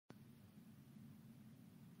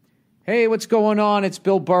Hey, what's going on? It's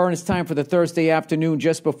Bill Burr, and it's time for the Thursday afternoon,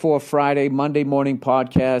 just before Friday, Monday morning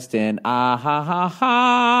podcast. And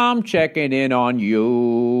I'm checking in on you.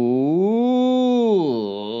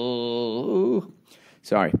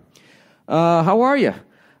 Sorry. How are you?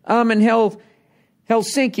 I'm in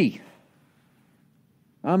Helsinki.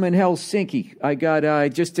 I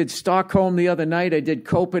just did Stockholm the other night. I did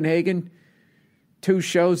Copenhagen. 2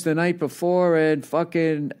 shows the night before, and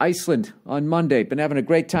fucking Iceland on Monday. Been having a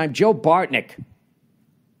great time. Joe Bartnick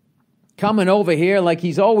coming over here like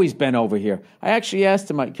he's always been over here. I actually asked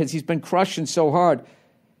him, because he's been crushing so hard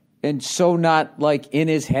and so not like in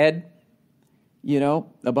his head, you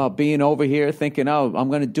know, about being over here thinking, oh, I'm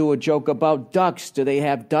going to do a joke about ducks. Do they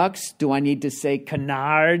have ducks? Do I need to say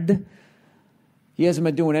canard? He hasn't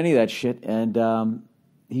been doing any of that shit, and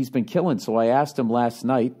he's been killing. So I asked him last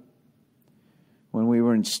night, when we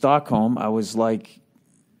were in Stockholm, I was like,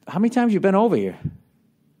 how many times you been over here?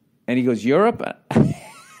 And he goes, Europe?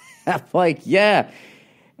 I'm like, yeah.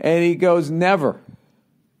 And he goes, never.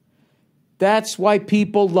 That's why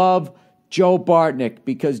people love Joe Bartnick,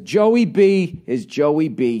 because Joey B is Joey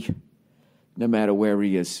B, no matter where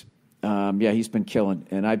he is. Yeah, he's been killing.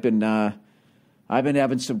 And I've been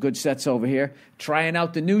having some good sets over here, trying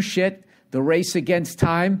out the new shit, the Race Against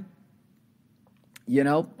Time. You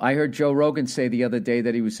know, I heard Joe Rogan say the other day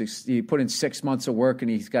that he put in 6 months of work and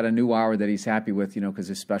he's got a new hour that he's happy with, you know, because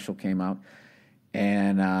his special came out.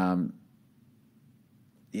 And,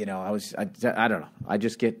 you know, I don't know. I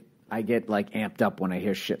get like amped up when I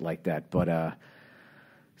hear shit like that. But,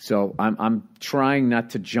 so I'm trying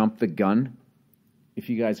not to jump the gun. If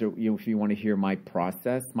you guys are, if you want to hear my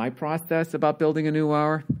process about building a new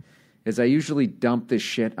hour is I usually dump this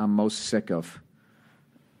shit I'm most sick of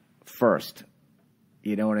first.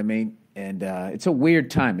 You know what I mean? And it's a weird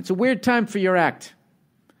time. It's a weird time for your act.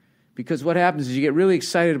 Because what happens is you get really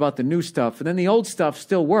excited about the new stuff, and then the old stuff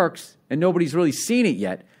still works, and nobody's really seen it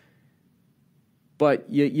yet. But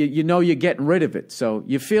you know you're getting rid of it. So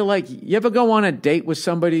you feel like, you ever go on a date with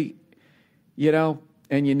somebody, you know,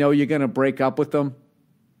 and you know you're going to break up with them?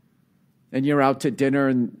 And you're out to dinner,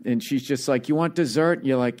 and she's just like, you want dessert? And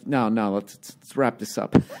you're like, no, let's wrap this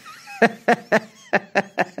up.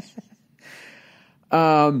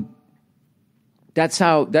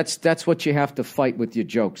 That's what you have to fight with your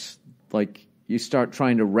jokes. Like, you start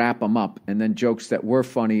trying to wrap them up, and then jokes that were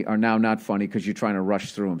funny are now not funny because you're trying to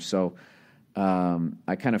rush through them. So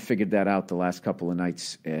I kind of figured that out the last couple of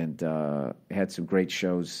nights, and had some great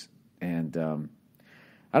shows. And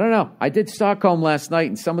I don't know. I did Stockholm last night,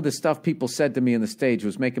 and some of the stuff people said to me on the stage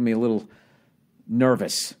was making me a little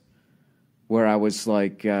nervous, where I was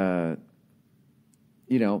like,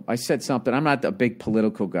 you know, I said something. I'm not a big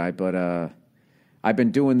political guy, but I've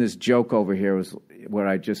been doing this joke over here where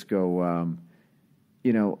I just go,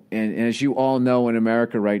 you know, and as you all know, in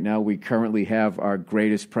America right now, we currently have our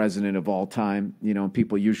greatest president of all time, you know, and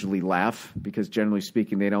people usually laugh because generally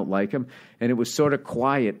speaking, they don't like him. And it was sort of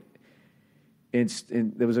quiet. And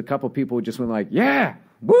there was a couple people who just went like, yeah,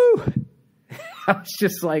 woo. I was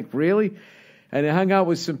just like, really? And I hung out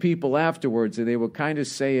with some people afterwards, and they were kind of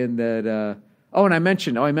saying that, I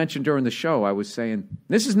mentioned during the show, I was saying,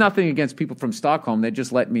 this is nothing against people from Stockholm. They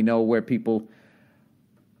just let me know where people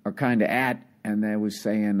are kind of at. And they was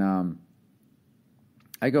saying,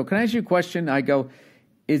 I go, can I ask you a question? I go,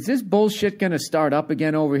 is this bullshit going to start up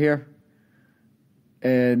again over here?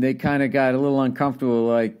 And they kind of got a little uncomfortable,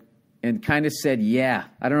 like, and kind of said, yeah.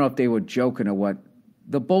 I don't know if they were joking or what.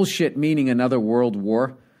 The bullshit meaning another world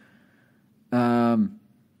war.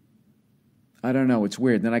 I don't know. It's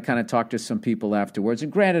weird. Then I kind of talked to some people afterwards.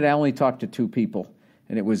 And granted, I only talked to 2 people,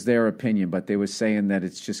 and it was their opinion. But they were saying that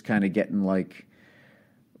it's just kind of getting, like,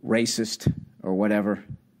 racist or whatever.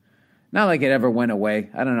 Not like it ever went away.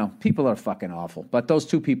 I don't know. People are fucking awful. But those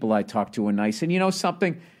 2 people I talked to were nice. And you know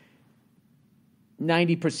something?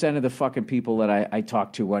 90% of the fucking people that I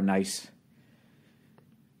talk to are nice.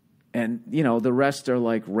 And, you know, the rest are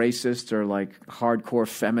like racist or like hardcore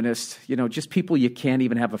feminist. You know, just people you can't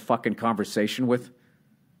even have a fucking conversation with.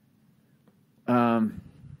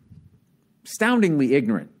 Astoundingly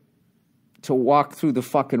ignorant to walk through the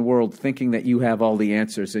fucking world thinking that you have all the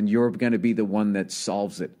answers and you're going to be the one that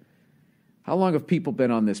solves it. How long have people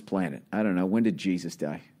been on this planet? I don't know. When did Jesus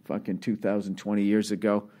die? Fucking 2,020 years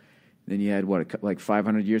ago. Then you had, what, like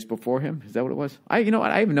 500 years before him? Is that what it was? You know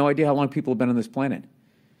what? I have no idea how long people have been on this planet.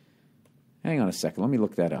 Hang on a second. Let me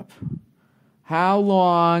look that up. How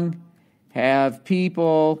long have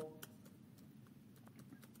people...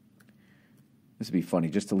 This would be funny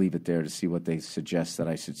just to leave it there to see what they suggest that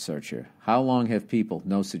I should search here. How long have people,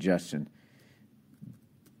 no suggestion,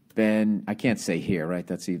 been, I can't say here, right?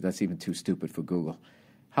 That's even too stupid for Google.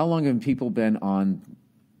 How long have people been on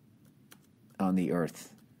the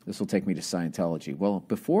Earth? This will take me to Scientology. Well,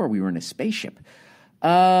 before we were in a spaceship.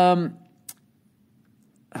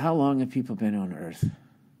 How long have people been on Earth?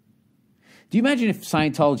 Do you imagine if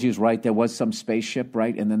Scientology is right, there was some spaceship,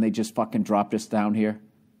 right? And then they just fucking dropped us down here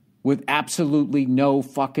with absolutely no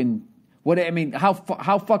fucking, how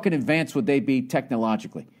fucking advanced would they be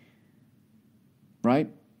technologically? Right?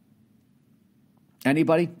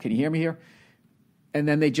 Anybody? Can you hear me here? And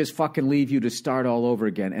then they just fucking leave you to start all over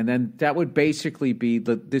again. And then that would basically be,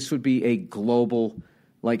 this would be a global,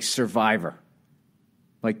 like, Survivor.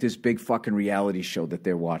 Like this big fucking reality show that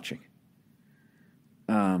they're watching.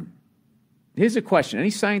 Here's a question.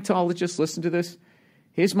 Any Scientologists listen to this?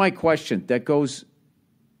 Here's my question that goes,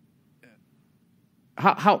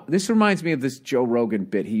 how this reminds me of this Joe Rogan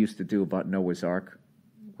bit he used to do about Noah's Ark,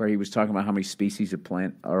 where he was talking about how many species of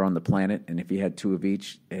plant are on the planet, and if he had two of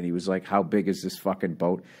each, and he was like, how big is this fucking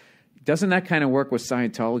boat? Doesn't that kind of work with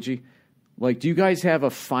Scientology? Like, do you guys have a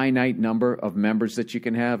finite number of members that you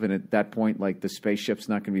can have, and at that point, like, the spaceship's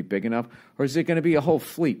not going to be big enough? Or is it going to be a whole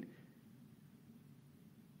fleet?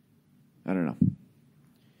 I don't know.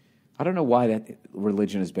 I don't know why that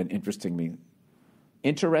religion has been interesting me.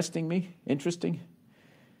 Interesting?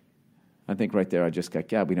 I think right there I just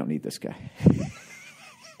got, we don't need this guy.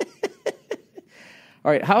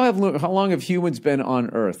 All right, how long have humans been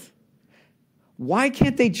on Earth? Why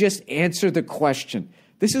can't they just answer the question?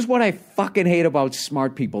 This is what I fucking hate about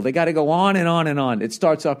smart people. They got to go on and on and on. It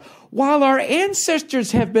starts off, while our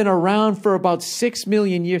ancestors have been around for about 6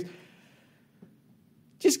 million years.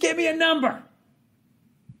 Just give me a number.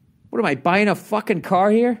 What am I, buying a fucking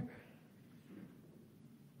car here?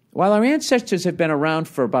 While our ancestors have been around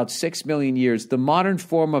for about 6 million years, the modern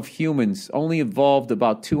form of humans only evolved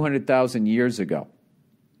about 200,000 years ago.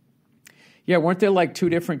 Yeah, weren't there like two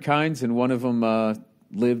different kinds and one of them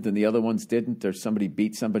lived and the other ones didn't, or somebody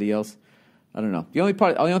beat somebody else? I don't know. The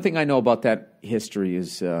only thing I know about that history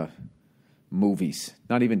is movies,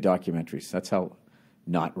 not even documentaries. That's how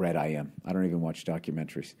not read I am. I don't even watch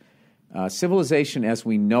documentaries. Civilization as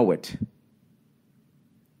we know it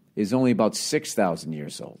is only about 6,000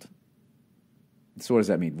 years old. So what does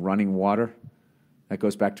that mean? Running water? That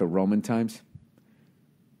goes back to Roman times?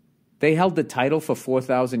 They held the title for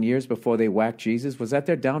 4,000 years before they whacked Jesus. Was that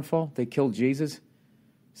their downfall? They killed Jesus?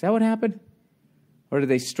 Is that what happened? Or did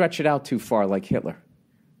they stretch it out too far like Hitler?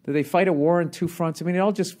 Did they fight a war on two fronts? I mean, it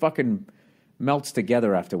all just fucking melts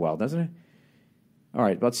together after a while, doesn't it? All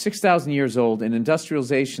right, about 6,000 years old, and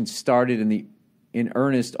industrialization started in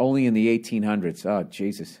earnest only in the 1800s. Oh,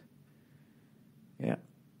 Jesus. Yeah,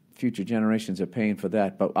 future generations are paying for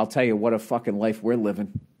that. But I'll tell you what a fucking life we're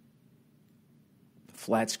living.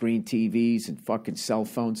 Flat screen TVs and fucking cell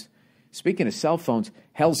phones. Speaking of cell phones,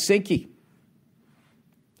 Helsinki.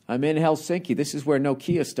 I'm in Helsinki. This is where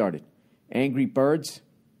Nokia started. Angry Birds.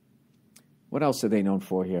 What else are they known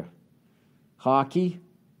for here? Hockey.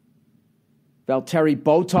 Valtteri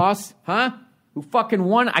Bottas, huh? Who fucking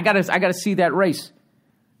won? I gotta see that race.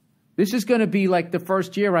 This is going to be like the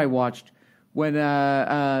first year I watched when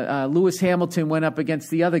Lewis Hamilton went up against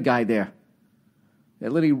the other guy there.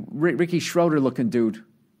 That little Ricky Schroeder-looking dude.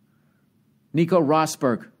 Nico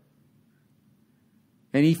Rosberg.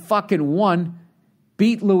 And he fucking won,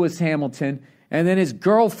 beat Lewis Hamilton, and then his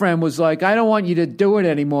girlfriend was like, I don't want you to do it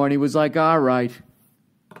anymore. And he was like, all right.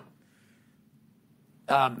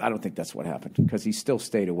 I don't think that's what happened, because he still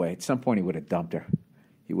stayed away. At some point, he would have dumped her.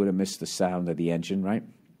 He would have missed the sound of the engine, right?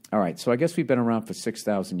 All right, so I guess we've been around for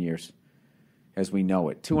 6,000 years, as we know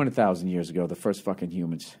it. 200,000 years ago, the first fucking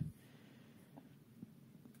humans.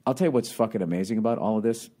 I'll tell you what's fucking amazing about all of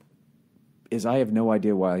this is I have no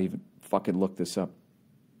idea why I even fucking looked this up.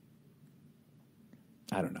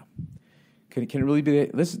 I don't know. Can it really be?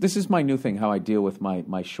 This is my new thing, how I deal with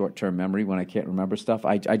my short-term memory when I can't remember stuff.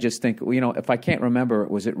 I just think, if I can't remember,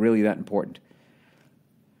 was it really that important?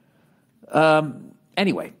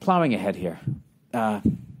 Anyway, plowing ahead here.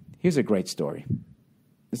 Here's a great story.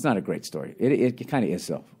 It's not a great story. It kind of is,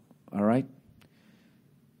 though. All right?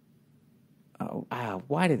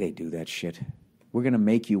 Why do they do that shit? We're going to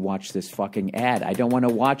make you watch this fucking ad. I don't want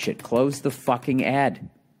to watch it. Close the fucking ad.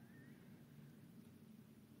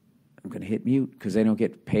 I'm going to hit mute because they don't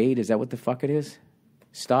get paid. Is that what the fuck it is?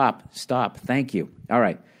 Stop. Thank you. All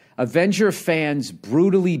right. Avenger fans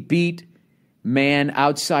brutally beat man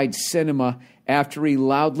outside cinema after he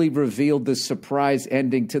loudly revealed the surprise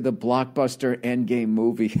ending to the blockbuster Endgame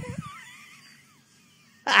movie.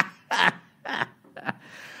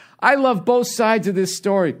 I love both sides of this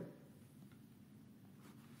story.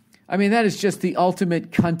 I mean, that is just the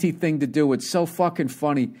ultimate cunty thing to do. It's so fucking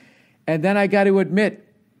funny. And then I got to admit,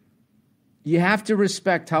 you have to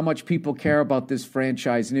respect how much people care about this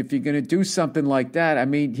franchise. And if you're going to do something like that, I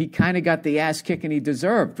mean, he kind of got the ass kicking he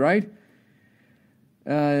deserved, right?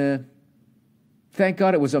 Thank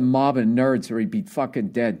God it was a mob of nerds or he'd be fucking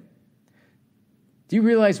dead. Do you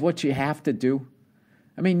realize what you have to do?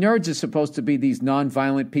 I mean, nerds are supposed to be these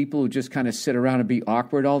nonviolent people who just kind of sit around and be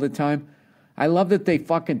awkward all the time. I love that they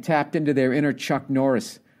fucking tapped into their inner Chuck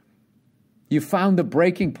Norris. You found the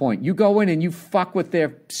breaking point. You go in and you fuck with their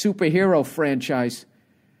superhero franchise.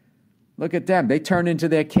 Look at them. They turn into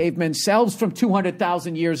their caveman selves from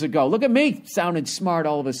 200,000 years ago. Look at me sounding smart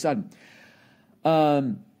all of a sudden.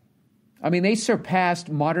 I mean, they surpassed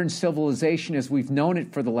modern civilization as we've known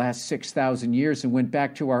it for the last 6,000 years and went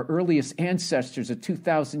back to our earliest ancestors of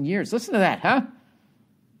 2,000 years. Listen to that, huh?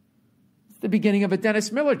 It's the beginning of a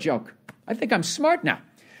Dennis Miller joke. I think I'm smart now.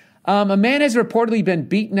 A man has reportedly been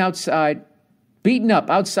beaten up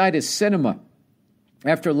outside his cinema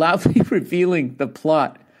after loudly revealing the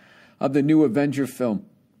plot of the new Avenger film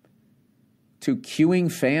to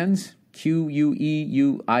queuing fans.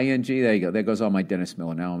 Queuing. There you go. There goes all my Dennis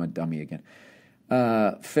Miller. Now I'm a dummy again.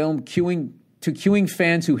 Film queuing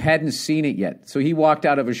fans who hadn't seen it yet. So he walked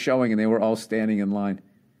out of a showing and they were all standing in line.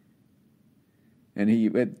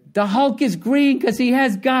 And the Hulk is green because he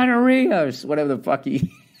has gonorrhea or whatever the fuck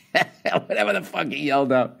he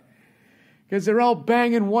yelled out. Because they're all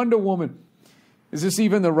banging Wonder Woman. Is this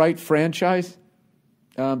even the right franchise?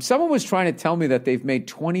 Someone was trying to tell me that they've made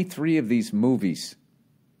 23 of these movies.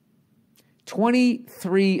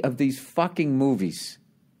 23 of these fucking movies.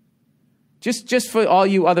 Just for all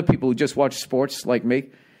you other people who just watch sports like me.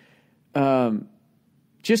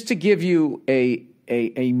 Just to give you a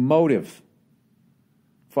motive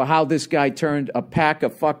for how this guy turned a pack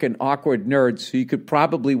of fucking awkward nerds who you could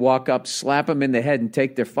probably walk up, slap them in the head, and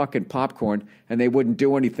take their fucking popcorn, and they wouldn't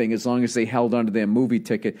do anything as long as they held onto their movie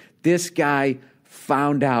ticket. This guy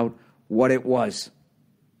found out what it was.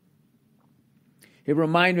 It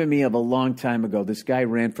reminded me of a long time ago. This guy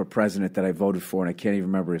ran for president that I voted for, and I can't even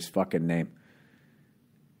remember his fucking name.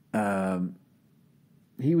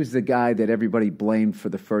 He was the guy that everybody blamed for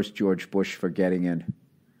the first George Bush for getting in.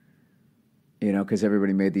 You know, because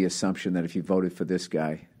everybody made the assumption that if you voted for this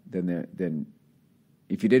guy, then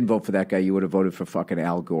if you didn't vote for that guy, you would have voted for fucking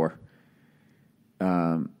Al Gore.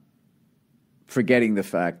 Forgetting the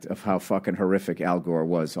fact of how fucking horrific Al Gore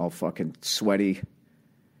was, all fucking sweaty.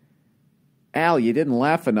 Al, you didn't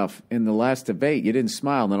laugh enough in the last debate. You didn't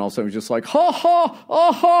smile. And then all of a sudden it was just like, ha, ha,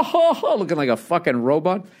 oh, ha, ha, ha, looking like a fucking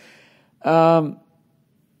robot. Let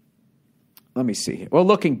me see here. Well,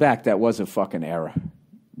 looking back, that was a fucking error.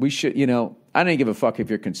 We should, you know, I don't give a fuck if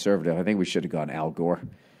you're conservative. I think we should have gone Al Gore,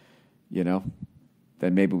 you know.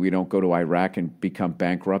 Then maybe we don't go to Iraq and become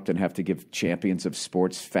bankrupt and have to give champions of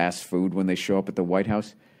sports fast food when they show up at the White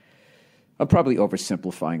House. I'm probably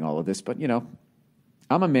oversimplifying all of this, but, you know,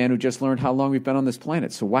 I'm a man who just learned how long we've been on this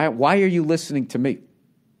planet. So why are you listening to me?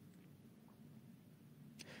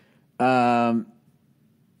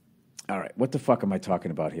 All right, what the fuck am I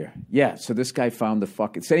talking about here? Yeah, so this guy found the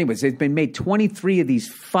fucking... So anyways, they've been made 23 of these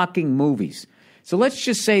fucking movies. So let's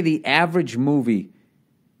just say the average movie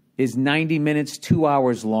is 90 minutes, 2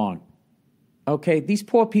 hours long. Okay, these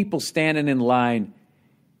poor people standing in line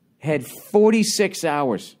had 46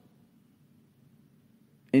 hours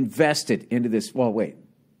invested into this. Well, wait.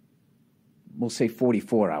 We'll say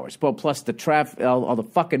 44 hours. Well, plus the traffic, all the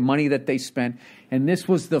fucking money that they spent. And this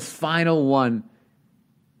was the final one.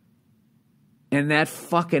 And that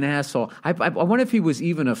fucking asshole. I wonder if he was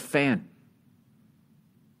even a fan.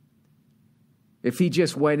 If he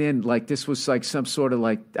just went in like this was like some sort of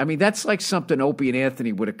like... I mean, that's like something Opie and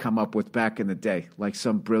Anthony would have come up with back in the day. Like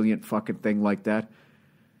some brilliant fucking thing like that.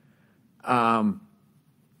 I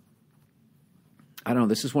don't know.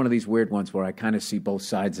 This is one of these weird ones where I kind of see both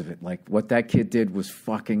sides of it. Like, what that kid did was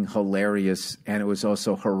fucking hilarious, and it was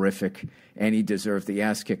also horrific, and he deserved the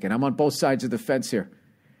ass kick. And I'm on both sides of the fence here.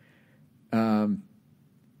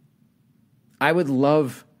 I would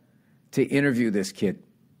love to interview this kid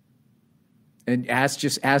and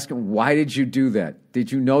just ask him, why did you do that?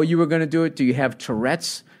 Did you know you were going to do it? Do you have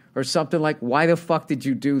Tourette's or something? Like, why the fuck did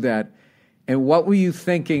you do that? And what were you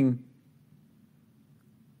thinking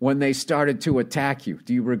when they started to attack you?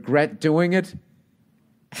 Do you regret doing it?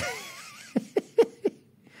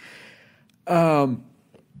 I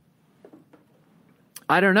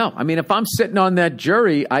don't know. I mean, if I'm sitting on that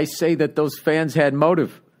jury, I say that those fans had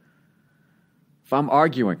motive. If I'm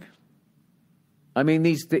arguing. I mean,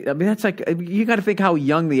 that's like, you got to think how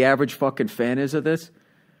young the average fucking fan is of this.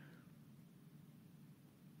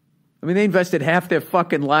 I mean, they invested half their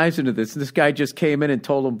fucking lives into this. This guy just came in and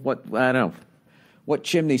told them I don't know, what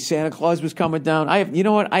chimney Santa Claus was coming down. You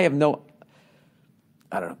know what? I don't know.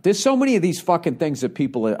 There's so many of these fucking things that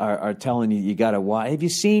people are telling you got to watch. Have you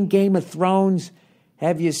seen Game of Thrones?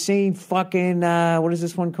 Have you seen fucking, what is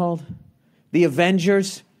this one called? The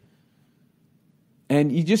Avengers?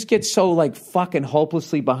 And you just get so like fucking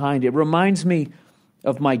hopelessly behind. It reminds me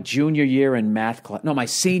of my junior year in math class. No, my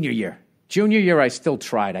senior year. Junior year, I still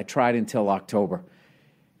tried. I tried until October.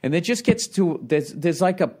 And it just gets to, there's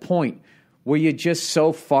like a point where you're just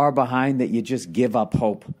so far behind that you just give up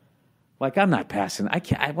hope. Like, I'm not passing. I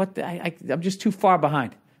can't, I'm just too far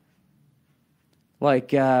behind.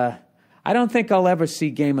 Like, I don't think I'll ever see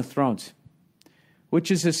Game of Thrones,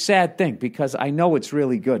 which is a sad thing because I know it's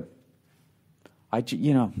really good. What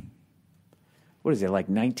is it, like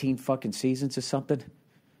 19 fucking seasons or something?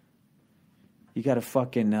 You got to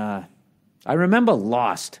fucking, I remember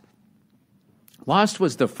Lost. Lost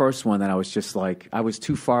was the first one that I was just like, I was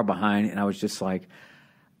too far behind, and I was just like,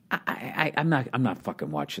 I'm not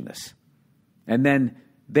fucking watching this. And then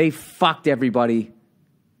they fucked everybody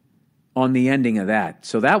on the ending of that.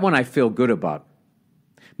 So that one I feel good about.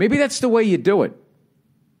 Maybe that's the way you do it.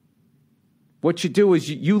 What you do is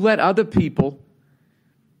you let other people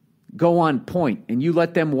go on point, and you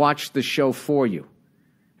let them watch the show for you.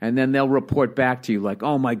 And then they'll report back to you like,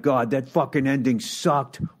 oh my God, that fucking ending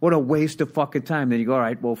sucked. What a waste of fucking time. Then you go, all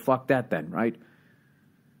right, well, fuck that then, right?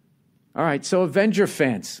 All right, so Avenger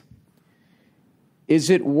fans, is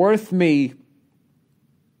it worth me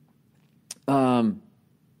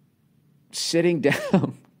sitting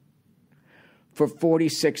down for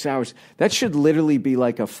 46 hours? That should literally be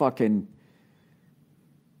like a fucking,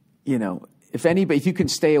 if you can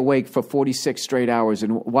stay awake for 46 straight hours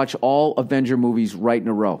and watch all Avenger movies right in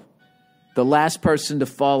a row, the last person to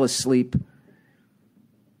fall asleep,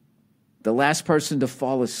 I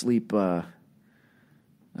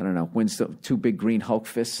don't know, wins the 2 big green Hulk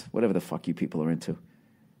fists, whatever the fuck you people are into.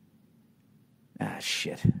 Ah,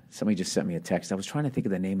 shit. Somebody just sent me a text. I was trying to think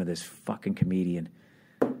of the name of this fucking comedian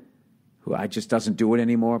who I just doesn't do it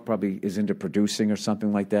anymore, probably is into producing or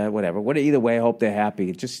something like that, whatever. Either way, I hope they're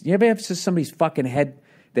happy. You ever have somebody's fucking head,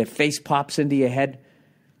 their face pops into your head,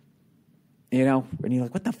 and you're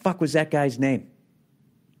like, what the fuck was that guy's name?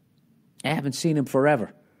 I haven't seen him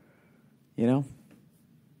forever, So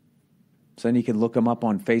then you can look them up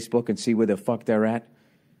on Facebook and see where the fuck they're at.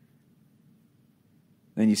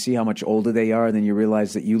 Then you see how much older they are, and then you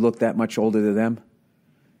realize that you look that much older than them.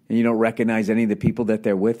 And you don't recognize any of the people that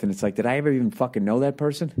they're with. And it's like, did I ever even fucking know that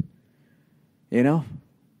person? Then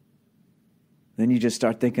you just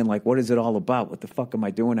start thinking, like, what is it all about? What the fuck am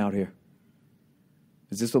I doing out here?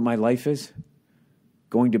 Is this what my life is?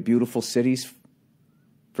 Going to beautiful cities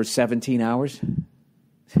for 17 hours? And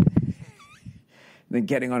then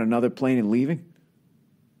getting on another plane and leaving?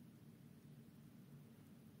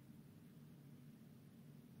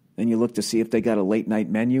 Then you look to see if they got a late night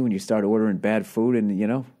menu, and you start ordering bad food,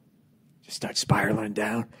 and, just start spiraling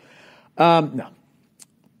down. No.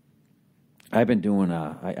 I've been doing,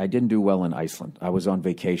 I didn't do well in Iceland. I was on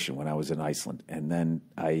vacation when I was in Iceland. And then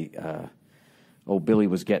old Billy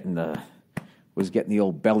was getting the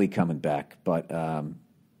old belly coming back. But I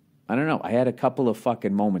don't know. I had a couple of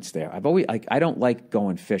fucking moments there. I don't like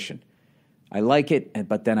going fishing. I like it,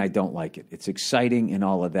 but then I don't like it. It's exciting and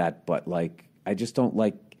all of that, but I just don't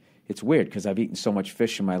like. It's weird because I've eaten so much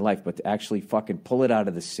fish in my life, but to actually fucking pull it out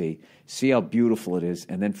of the sea, see how beautiful it is,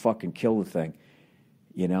 and then fucking kill the thing,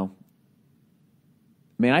 I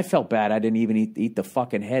mean, I felt bad. I didn't even eat the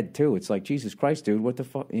fucking head, too. It's like, Jesus Christ, dude, what the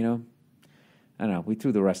fuck, I don't know. We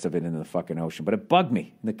threw the rest of it into the fucking ocean, but it bugged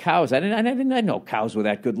me. The cows, I didn't know cows were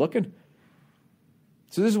that good looking.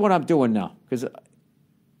 So this is what I'm doing now, because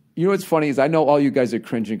what's funny is I know all you guys are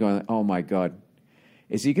cringing, going, oh my God.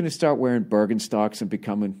 Is he going to start wearing Birkenstocks and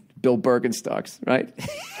becoming Bill Birkenstocks, right?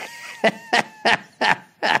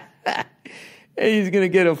 And he's going to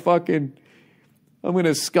get I'm going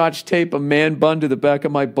to scotch tape a man bun to the back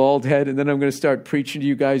of my bald head, and then I'm going to start preaching to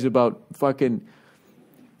you guys about fucking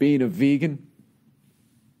being a vegan.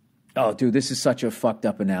 Oh, dude, this is such a fucked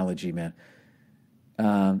up analogy, man.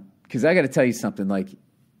 Because I got to tell you something,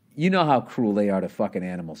 you know how cruel they are to fucking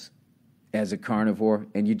animals as a carnivore,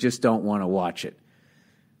 and you just don't want to watch it.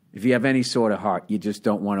 If you have any sort of heart, you just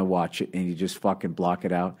don't want to watch it, and you just fucking block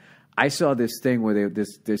it out. I saw this thing where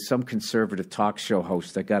there's some conservative talk show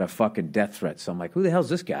host that got a fucking death threat. So I'm like, who the hell's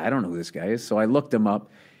this guy? I don't know who this guy is. So I looked him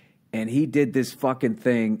up, and he did this fucking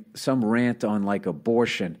thing, some rant on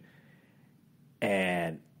abortion.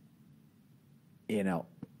 And,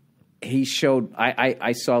 he showed,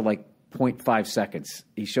 I saw 0.5 seconds.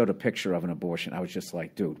 He showed a picture of an abortion. I was just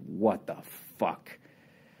like, dude, what the fuck?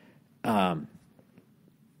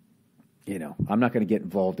 You know, I'm not going to get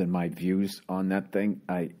involved in my views on that thing.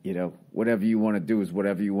 Whatever you want to do is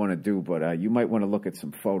whatever you want to do, but you might want to look at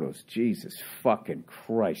some photos. Jesus fucking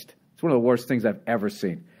Christ. It's one of the worst things I've ever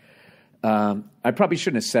seen. I probably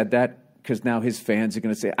shouldn't have said that because now his fans are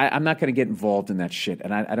going to say, I'm not going to get involved in that shit,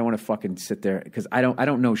 and I don't want to fucking sit there because I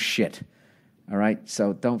don't know shit. All right?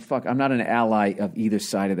 So I'm not an ally of either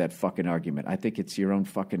side of that fucking argument. I think it's your own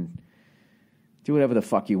fucking... Do whatever the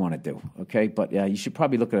fuck you want to do, okay? But you should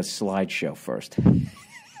probably look at a slideshow first.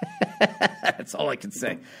 That's all I can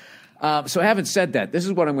say. So having said that, this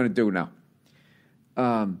is what I'm going to do now.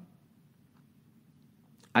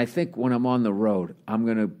 I think when I'm on the road, I'm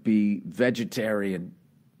going to be vegetarian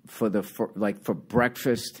for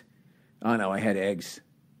breakfast. Oh, no, I had eggs.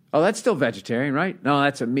 Oh, that's still vegetarian, right? No,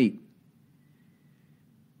 that's a meat.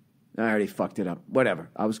 I already fucked it up. Whatever.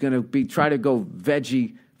 I was going to try to go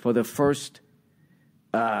veggie for the first...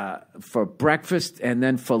 for breakfast, and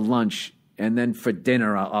then for lunch, and then for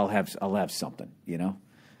dinner, I'll have something, you know,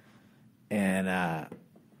 and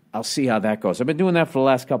I'll see how that goes. I've been doing that for the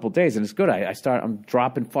last couple of days, and it's good. I'm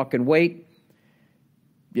dropping fucking weight,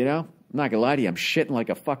 you know. I'm not gonna lie to you, I'm shitting like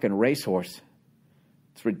a fucking racehorse.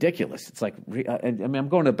 It's ridiculous. It's like, I'm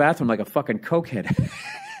going to the bathroom like a fucking cokehead.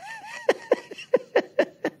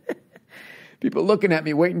 People looking at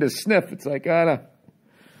me, waiting to sniff. It's like,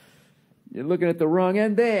 you're looking at the wrong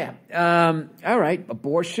end there. All right,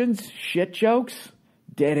 abortions, shit jokes,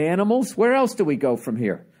 dead animals. Where else do we go from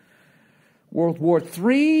here? World War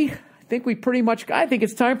III. I think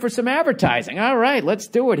it's time for some advertising. All right, let's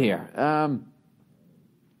do it here.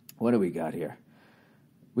 What do we got here?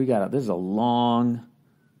 This is a long.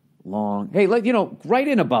 Hey, write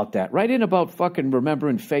in about that. Write in about fucking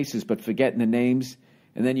remembering faces but forgetting the names,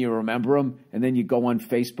 and then you remember them, and then you go on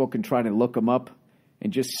Facebook and try to look them up.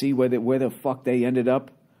 And just see where the fuck they ended up,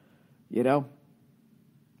 you know?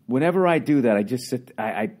 Whenever I do that, I just sit,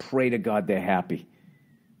 I pray to God they're happy.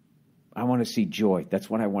 I want to see joy. That's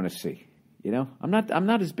what I want to see, you know? I'm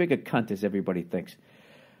not as big a cunt as everybody thinks.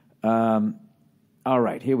 All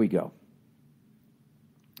right, here we go.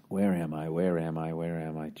 Where am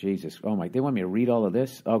I? Jesus. Oh, my, they want me to read all of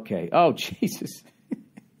this? Okay. Oh, Jesus.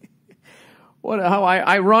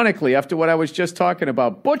 Ironically, after what I was just talking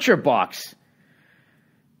about, Butcher Box.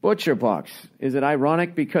 Butcher Box. Is it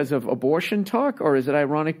ironic because of abortion talk, or is it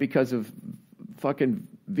ironic because of fucking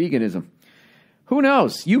veganism? Who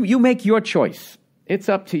knows? You make your choice. It's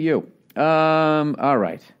up to you. All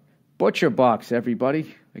right. Butcher Box,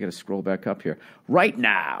 everybody. I got to scroll back up here. Right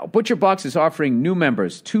now, Butcher Box is offering new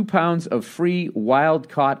members 2 pounds of free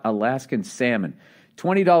wild-caught Alaskan salmon.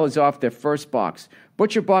 $20 off their first box.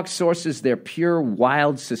 Butcher Box sources their pure,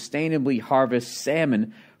 wild, sustainably harvested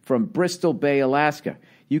salmon from Bristol Bay, Alaska.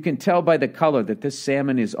 You can tell by the color that this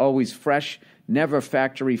salmon is always fresh, never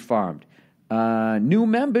factory farmed. New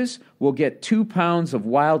members will get 2 pounds of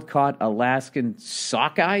wild-caught Alaskan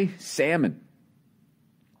sockeye salmon.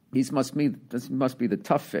 This must be the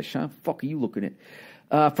tough fish, huh? Fuck are you looking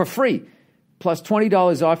at? For free, plus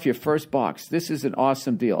 $20 off your first box. This is an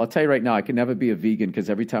awesome deal. I'll tell you right now, I can never be a vegan because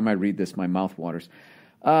every time I read this, my mouth waters.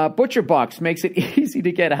 Butcher Box makes it easy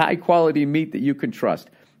to get high-quality meat that you can trust.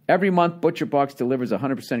 Every month, Butcher Box delivers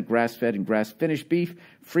 100% grass-fed and grass-finished beef,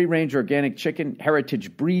 free-range organic chicken,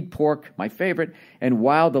 heritage breed pork, my favorite, and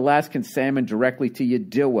wild Alaskan salmon directly to your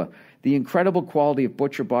door. The incredible quality of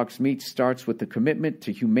Butcher Box meat starts with the commitment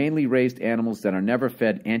to humanely raised animals that are never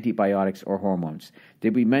fed antibiotics or hormones.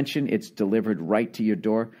 Did we mention it's delivered right to your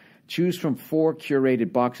door? Choose from 4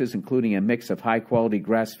 curated boxes, including a mix of high-quality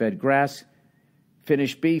grass-fed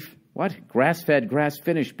grass-finished beef. What? Grass-fed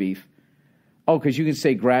grass-finished beef. Oh, because you can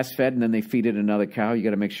say grass-fed and then they feed it another cow. You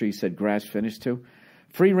got to make sure you said grass-finished too.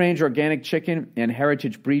 Free-range organic chicken and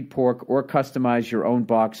heritage breed pork, or customize your own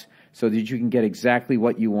box so that you can get exactly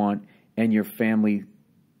what you want and your family,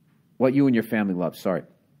 what you and your family love. Sorry.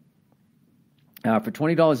 For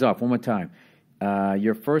 $20 off, one more time,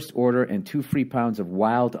 your first order and 2 free pounds of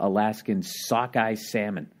wild Alaskan sockeye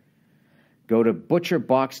salmon. Go to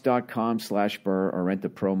butcherbox.com/Burr or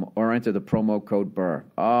enter the promo code Burr.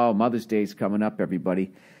 Oh, Mother's Day's coming up,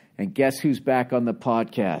 everybody. And guess who's back on the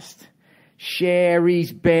podcast?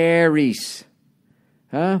 Sherry's Berries.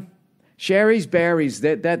 Huh? Sherry's Berries.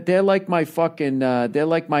 They're like my fucking, they're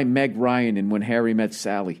like my Meg Ryan in When Harry Met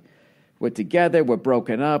Sally. We're together, we're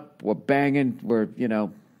broken up, we're banging, we're,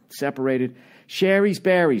 separated. Sherry's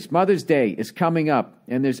Berries. Mother's Day is coming up,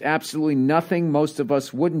 and there's absolutely nothing most of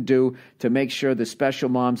us wouldn't do to make sure the special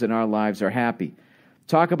moms in our lives are happy.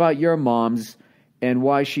 Talk about your moms and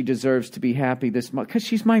why she deserves to be happy this month. Because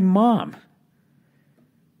she's my mom.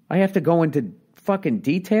 I have to go into fucking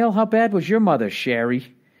detail? How bad was your mother,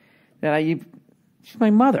 Sherry? She's my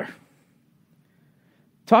mother.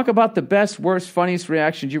 Talk about the best, worst, funniest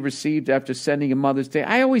reactions you received after sending a Mother's Day.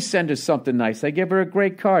 I always send her something nice. I give her a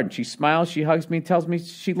great card. She smiles, she hugs me, tells me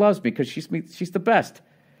she loves me because she's the best.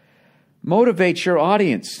 Motivate your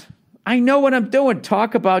audience. I know what I'm doing.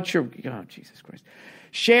 Talk about your... Oh, Jesus Christ.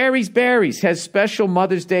 Sherry's Berries has special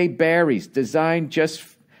Mother's Day berries designed just...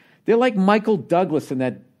 They're like Michael Douglas in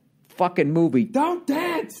that fucking movie. Don't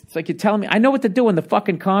dance! It's like you're telling me... I know what to do in the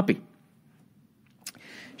fucking copy.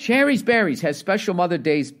 Sherry's Berries has special Mother's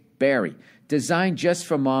Day's berry designed just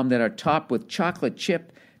for mom that are topped with chocolate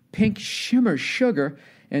chip, pink shimmer sugar,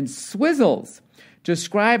 and swizzles.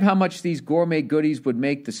 Describe how much these gourmet goodies would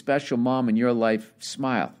make the special mom in your life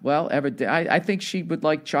smile. Well, I think she would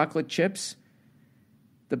like chocolate chips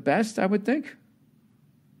the best, I would think.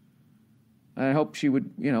 I hope she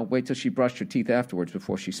would, wait till she brushed her teeth afterwards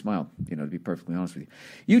before she smiled, to be perfectly honest with you.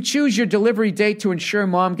 You choose your delivery date to ensure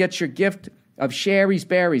mom gets your gift of Sherry's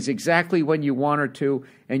Berries exactly when you want her to,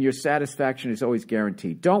 and your satisfaction is always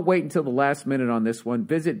guaranteed. Don't wait until the last minute on this one.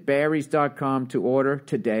 Visit berries.com to order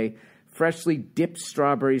today. Freshly dipped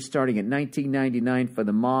strawberries starting at $19.99 for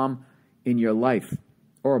the mom in your life,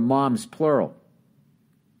 or moms plural.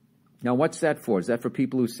 Now, what's that for? Is that for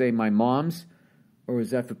people who say my moms, or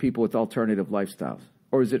is that for people with alternative lifestyles,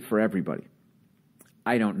 or is it for everybody?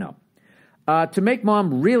 I don't know. To make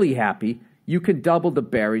mom really happy, you can double the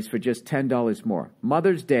berries for just $10 more.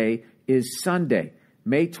 Mother's Day is Sunday,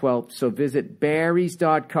 May 12th, so visit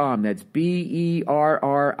berries.com. That's BERRIES.com.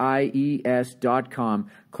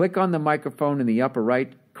 Click on the microphone in the upper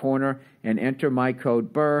right corner and enter my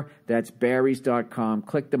code Burr. That's berries.com.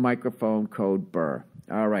 Click the microphone, code Burr.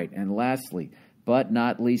 All right, and lastly, but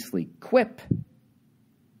not leastly, Quip.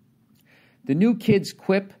 The new Kids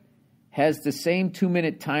Quip has the same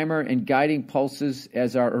 2-minute timer and guiding pulses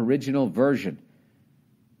as our original version,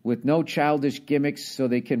 with no childish gimmicks so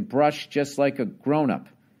they can brush just like a grown-up.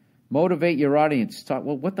 Motivate your audience. Talk,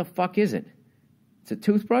 well, what the fuck is it? It's a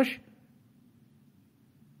toothbrush?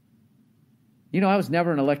 I was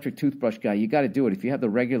never an electric toothbrush guy. You got to do it. If you have the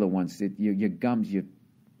regular ones, your gums, you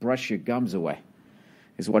brush your gums away,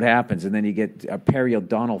 is what happens. And then you get a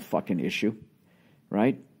periodontal fucking issue,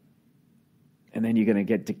 right? And then you're going to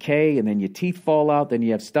get decay, and then your teeth fall out, then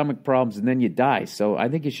you have stomach problems, and then you die. So I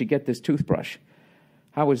think you should get this toothbrush.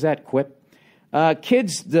 How was that, Quip?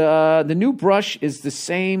 Kids, the new brush is the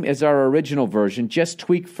same as our original version, just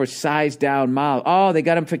tweaked for size down mild. Oh, they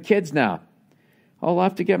got them for kids now. I'll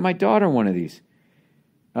have to get my daughter one of these.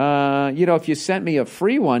 If you sent me a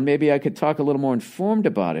free one, maybe I could talk a little more informed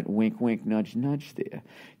about it. Wink, wink, nudge, nudge there.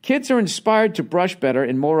 Kids are inspired to brush better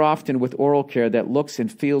and more often with oral care that looks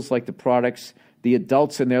and feels like the products the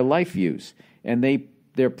adults in their life use. And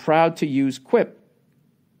they're proud to use Quip.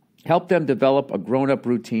 Help them develop a grown-up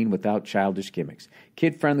routine without childish gimmicks.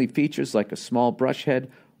 Kid-friendly features like a small brush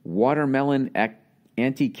head, watermelon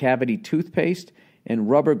anti-cavity toothpaste, and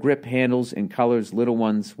rubber grip handles in colors little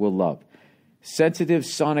ones will love. Sensitive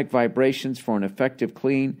sonic vibrations for an effective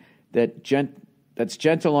clean that's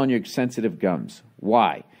gentle on your sensitive gums.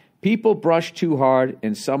 Why? People brush too hard,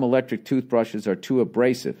 and some electric toothbrushes are too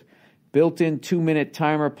abrasive. Built-in 2-minute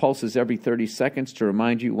timer pulses every 30 seconds to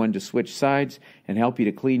remind you when to switch sides and help you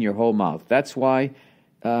to clean your whole mouth. That's why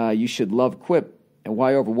you should love Quip, and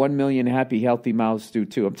why over 1 million happy, healthy mouths do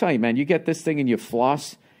too. I'm telling you, man, you get this thing in your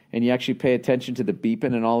floss and you actually pay attention to the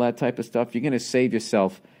beeping and all that type of stuff, you're going to save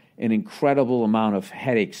yourself an incredible amount of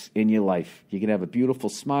headaches in your life. You're going to have a beautiful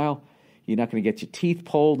smile. You're not going to get your teeth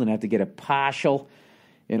pulled and have to get a partial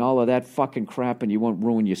and all of that fucking crap, and you won't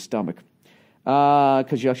ruin your stomach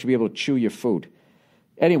because you'll actually be able to chew your food.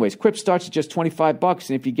 Anyways, Quip starts at just $25,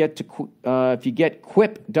 and if you get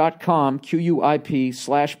quip.com,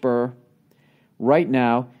 QUIP/Burr, right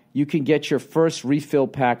now, you can get your first refill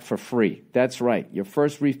pack for free. That's right, your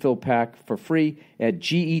first refill pack for free at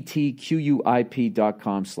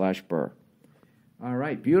GETQUIP.com/Burr. All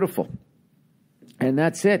right, beautiful. And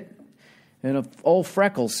that's it. And of old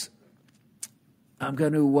Freckles, I'm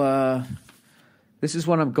going to, this is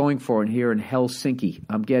what I'm going for here in Helsinki.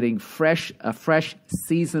 I'm getting a fresh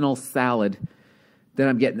seasonal salad. Then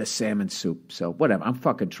I'm getting the salmon soup. So whatever, I'm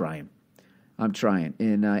fucking trying. I'm trying.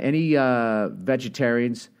 And any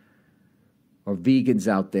vegetarians or vegans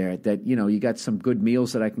out there that, you got some good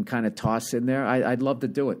meals that I can kind of toss in there, I'd love to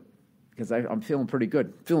do it because I'm feeling pretty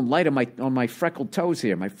good. Feeling light on my freckled toes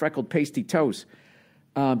here, my freckled pasty toes.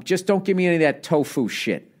 Just don't give me any of that tofu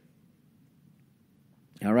shit.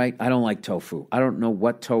 All right? I don't like tofu. I don't know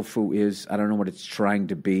what tofu is. I don't know what it's trying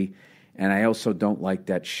to be. And I also don't like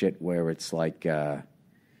that shit where it's like, where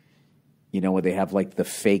they have like the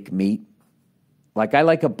fake meat. Like I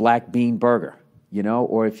like a black bean burger,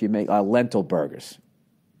 or if you make lentil burgers.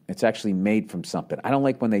 It's actually made from something. I don't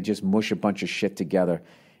like when they just mush a bunch of shit together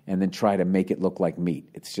and then try to make it look like meat.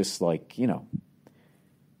 It's just like,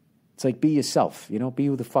 it's like be yourself, be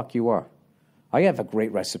who the fuck you are. I have a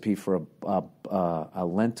great recipe for a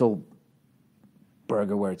lentil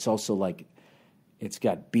burger where it's also like, it's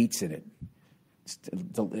got beets in it. It's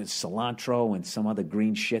cilantro and some other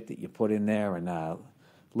green shit that you put in there and a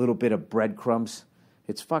little bit of breadcrumbs.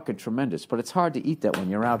 It's fucking tremendous, but it's hard to eat that when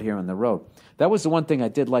you're out here on the road. That was the one thing I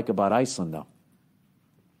did like about Iceland, though,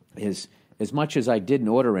 is as much as I didn't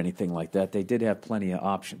order anything like that, they did have plenty of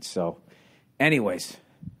options. So, anyways,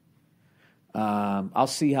 I'll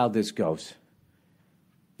see how this goes.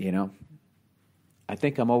 I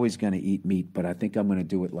think I'm always going to eat meat, but I think I'm going to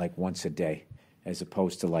do it like once a day as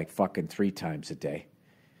opposed to like fucking 3 times a day.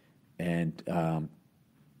 And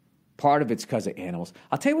part of it's because of animals.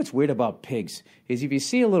 I'll tell you what's weird about pigs is if you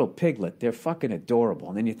see a little piglet, they're fucking adorable.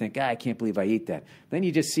 And then you think, I can't believe I eat that. Then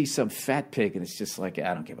you just see some fat pig and it's just like,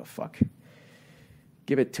 I don't give a fuck.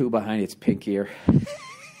 Give it 2 behind its pink ear.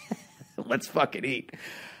 Let's fucking eat.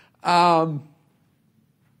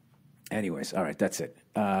 Anyways, all right, that's it.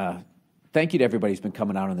 Thank you to everybody who's been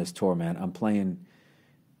coming out on this tour, man. I'm playing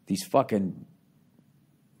these fucking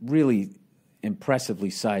really impressively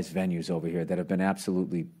sized venues over here that have been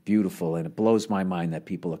absolutely beautiful, and it blows my mind that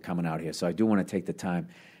people are coming out here. So I do want to take the time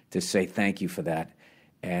to say thank you for that,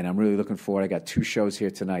 and I'm really looking forward. I got 2 shows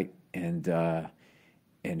here tonight and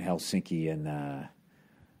in Helsinki, and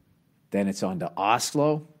then it's on to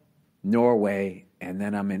Oslo, Norway, and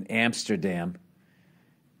then I'm in Amsterdam,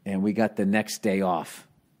 and we got the next day off,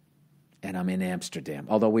 and I'm in Amsterdam.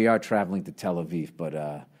 Although we are traveling to Tel Aviv, but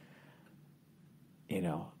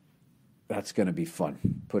that's going to be fun,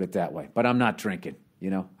 put it that way. But I'm not drinking,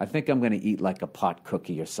 I think I'm going to eat like a pot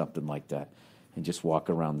cookie or something like that and just walk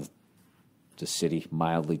around the city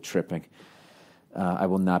mildly tripping. I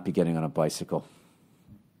will not be getting on a bicycle.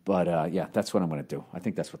 But, yeah, that's what I'm going to do. I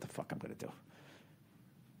think that's what the fuck I'm going to do.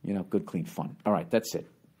 Good, clean fun. All right, that's it.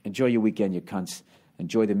 Enjoy your weekend, you cunts.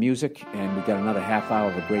 Enjoy the music. And we got another half hour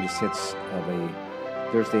of the greatest hits of a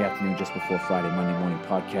Thursday afternoon just before Friday, Monday morning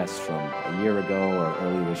podcast from a year ago or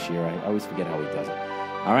earlier this year. I always forget how he does it.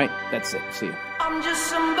 All right, that's it. See you. I'm just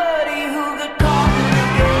somebody who got caught in the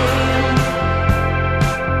game.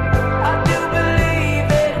 I do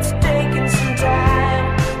believe it's taking some time.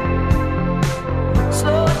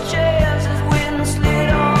 Slow chairs as wind slid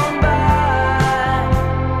on by.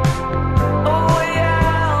 Oh, way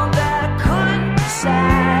out that I couldn't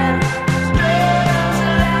decide. Straight as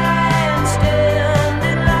a line, stand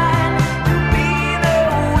in line to be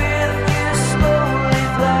there with you, slowly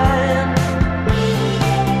flying.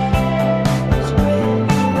 Spread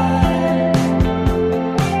your wide,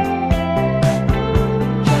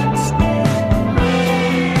 just stand right.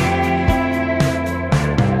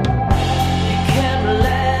 You can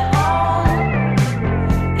rely on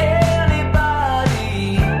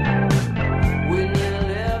anybody when you're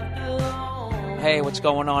left alone. Hey, what's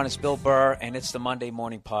going on? It's Bill Burr, and it's the Monday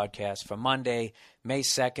Morning Podcast for Monday, May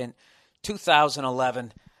 2nd,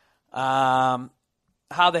 2011. How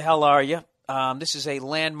the hell are you? This is a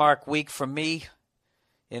landmark week for me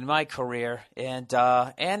in my career and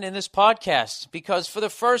in this podcast because for the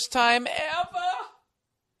first time ever,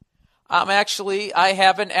 I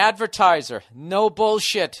have an advertiser. No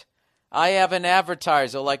bullshit. I have an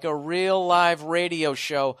advertiser, like a real live radio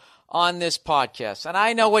show on this podcast. And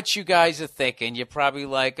I know what you guys are thinking. You're probably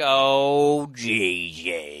like, oh,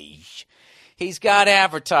 geez. He's got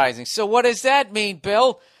advertising. So what does that mean,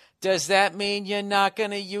 Bill? Does that mean you're not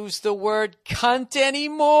going to use the word cunt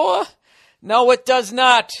anymore? No, it does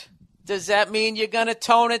not. Does that mean you're going to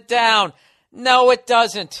tone it down? No, it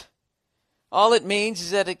doesn't. All it means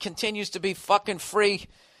is that it continues to be fucking free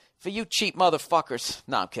for you cheap motherfuckers.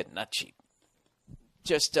 No, I'm kidding, not cheap.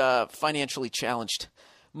 Just financially challenged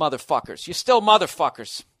motherfuckers. You're still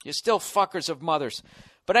motherfuckers. You're still fuckers of mothers.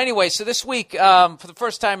 But anyway, so this week, for the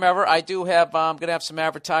first time ever, I'm going to have some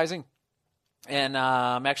advertising. And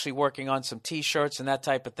I'm actually working on some T-shirts and that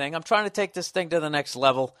type of thing. I'm trying to take this thing to the next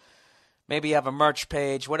level. Maybe have a merch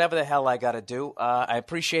page, whatever the hell I got to do. I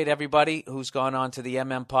appreciate everybody who's gone on to the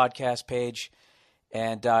MM Podcast page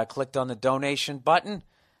and clicked on the donation button.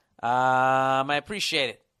 I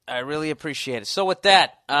appreciate it. I really appreciate it. So with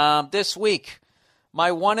that, this week,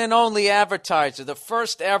 my one and only advertiser, the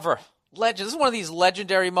first ever legend. This is one of these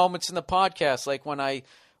legendary moments in the podcast, like when I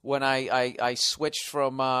when I switched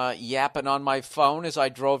from yapping on my phone as I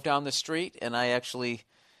drove down the street, and I actually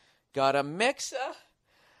got a mixer.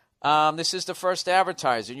 This is the first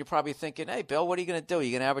advertiser, and you're probably thinking, hey, Bill, what are you going to do? Are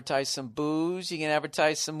you going to advertise some booze? Are you going to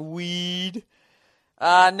advertise some weed?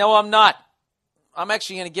 No, I'm not. I'm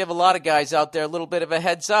actually going to give a lot of guys out there a little bit of a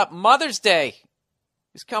heads up. Mother's Day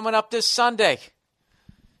is coming up this Sunday.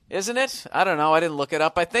 Isn't it? I don't know. I didn't look it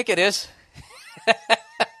up. I think it is.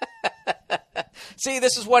 See,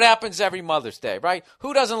 this is what happens every Mother's Day, right?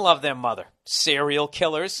 Who doesn't love their mother? Serial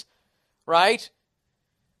killers, right?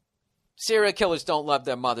 Serial killers don't love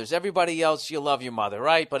their mothers. Everybody else, you love your mother,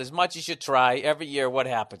 right? But as much as you try, every year what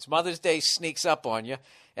happens? Mother's Day sneaks up on you,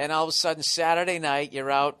 and all of a sudden Saturday night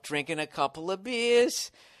you're out drinking a couple of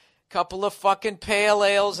beers, couple of fucking pale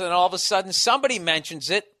ales, and all of a sudden somebody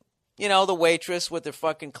mentions it. You know, the waitress with her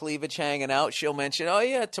fucking cleavage hanging out, she'll mention, oh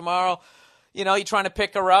yeah, tomorrow, you know, you're trying to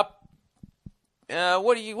pick her up.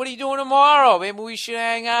 What are you doing tomorrow? Maybe we should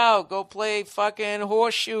hang out, go play fucking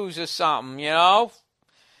horseshoes or something, you know?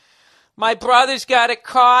 My brother's got a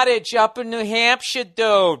cottage up in New Hampshire,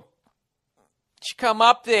 dude. She come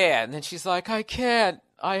up there, and then she's like, I can't.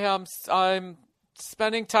 I'm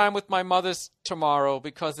spending time with my mother's tomorrow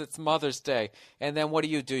because it's Mother's Day. And then what do?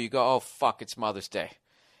 You go, oh, fuck, it's Mother's Day.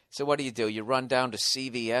 So what do? You run down to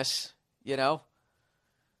CVS, you know?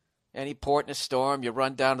 Any port in a storm, you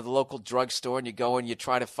run down to the local drugstore and you go and you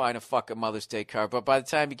try to find a fucking Mother's Day card. But by the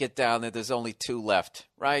time you get down there, there's only two left,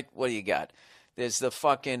 right? What do you got? There's the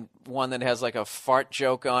fucking one that has like a fart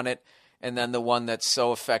joke on it, and then the one that's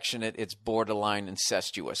so affectionate it's borderline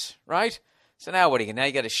incestuous, right? So now what do you get? Now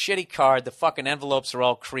you got a shitty card. The fucking envelopes are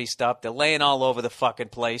all creased up. They're laying all over the fucking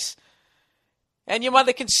place. And your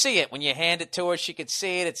mother can see it. When you hand it to her, she can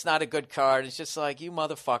see it. It's not a good card. It's just like, you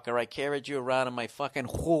motherfucker, I carried you around in my fucking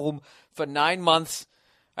home for 9 months.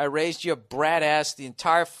 I raised your brat ass the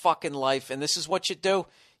entire fucking life, and this is what you do?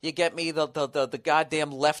 You get me the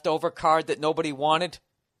goddamn leftover card that nobody wanted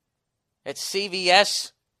at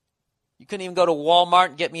CVS. You couldn't even go to Walmart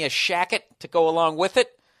and get me a shacket to go along with it.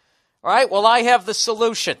 All right, well, I have the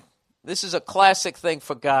solution. This is a classic thing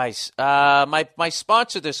for guys. My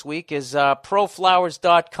sponsor this week is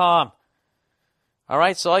proflowers.com. All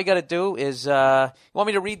right, so all you got to do is, you want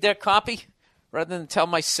me to read their copy rather than tell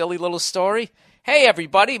my silly little story? Hey,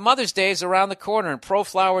 everybody, Mother's Day is around the corner, and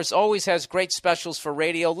ProFlowers always has great specials for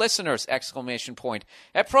radio listeners, ! At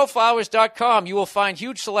proflowers.com, you will find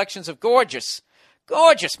huge selections of gorgeous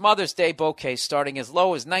Mother's Day bouquets starting as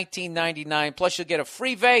low as $19.99, plus you'll get a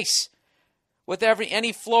free vase with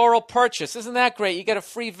any floral purchase. Isn't that great? You get a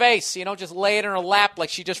free vase, you know, just lay it in her lap like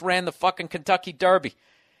she just ran the fucking Kentucky Derby.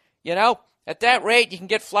 You know, at that rate, you can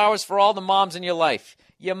get flowers for all the moms in your life.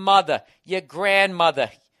 Your mother, your grandmother,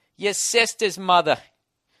 your sister's mother.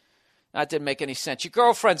 That didn't make any sense. Your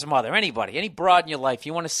girlfriend's mother, anybody, any broad in your life.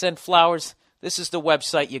 You want to send flowers? This is the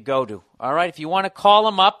website you go to. All right? If you want to call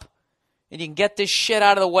them up and you can get this shit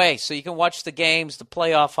out of the way so you can watch the games, the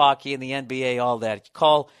playoff hockey, and the NBA, all that.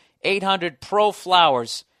 Call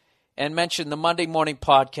 800-PRO-FLOWERS and mention the Monday Morning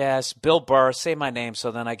Podcast, Bill Burr, say my name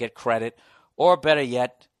so then I get credit. Or better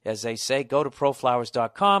yet, as they say, go to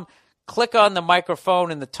proflowers.com. Click on the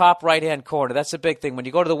microphone in the top right-hand corner. That's a big thing. When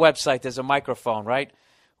you go to the website, there's a microphone, right?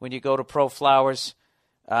 When you go to ProFlowers,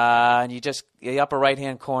 and the upper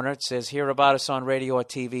right-hand corner, it says, hear about us on radio or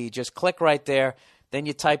TV. You just click right there. Then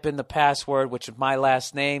you type in the password, which is my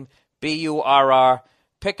last name, B-U-R-R.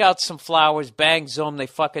 Pick out some flowers, bang, zoom. They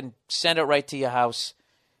fucking send it right to your house.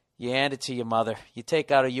 You hand it to your mother. You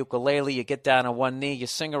take out a ukulele. You get down on one knee. You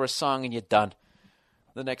sing her a song, and you're done.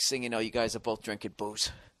 The next thing you know, you guys are both drinking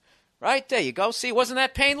booze. Right, there you go. See, wasn't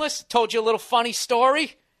that painless? Told you a little funny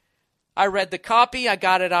story. I read the copy. I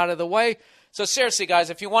got it out of the way. So seriously, guys,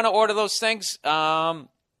 if you want to order those things,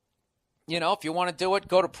 you know, if you want to do it,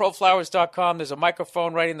 go to proflowers.com. There's a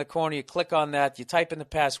microphone right in the corner. You click on that. You type in the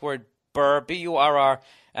password, Burr, B-U-R-R,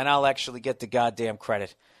 and I'll actually get the goddamn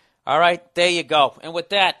credit. All right, there you go. And with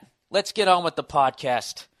that, let's get on with the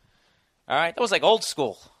podcast. All right, that was like old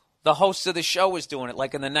school. The host of the show was doing it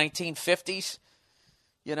like in the 1950s.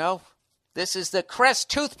 You know, this is the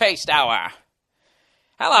Crest Toothpaste Hour.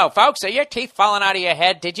 Hello, folks. Are your teeth falling out of your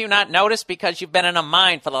head? Did you not notice? Because you've been in a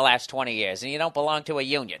mine for the last 20 years and you don't belong to a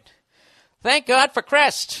union. Thank God for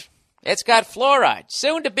Crest. It's got fluoride,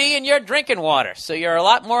 soon to be in your drinking water, so you're a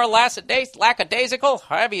lot more lackadaisical,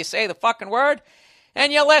 however you say the fucking word,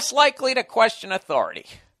 and you're less likely to question authority.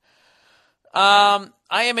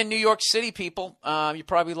 I am in New York City, people. You're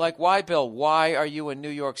probably like, why, Bill? Why are you in New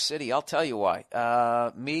York City? I'll tell you why.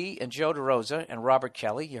 Me and Joe DeRosa and Robert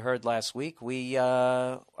Kelly, you heard last week,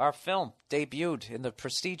 our film debuted in the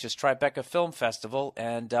prestigious Tribeca Film Festival,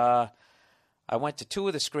 and I went to 2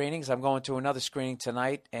 of the screenings. I'm going to another screening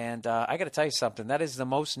tonight, and I got to tell you something. That is the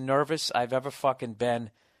most nervous I've ever fucking been.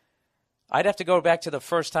 I'd have to go back to the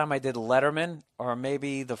first time I did Letterman, or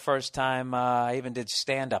maybe the first time I even did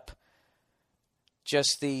stand-up.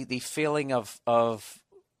 Just the feeling of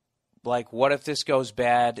like, what if this goes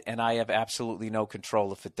bad and I have absolutely no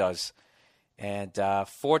control if it does? And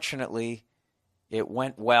fortunately, it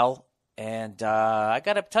went well. And I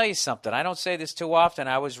got to tell you something. I don't say this too often.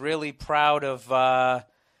 I was really proud of it,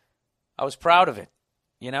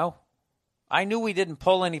 you know? I knew we didn't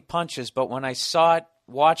pull any punches, but when I saw it,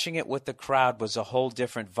 watching it with the crowd was a whole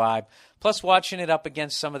different vibe. Plus, watching it up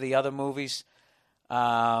against some of the other movies,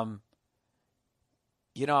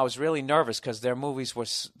 you know, I was really nervous because their movies were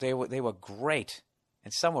great,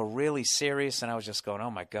 and some were really serious, and I was just going,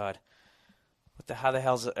 oh my God, how the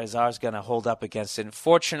hell is ours going to hold up against it? And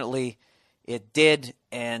fortunately, it did,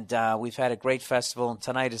 and we've had a great festival, and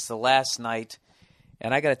tonight is the last night.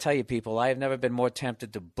 And I got to tell you, people, I have never been more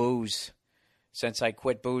tempted to booze since I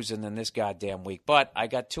quit boozing than this goddamn week. But I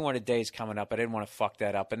got 200 days coming up. I didn't want to fuck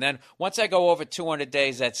that up. And then once I go over 200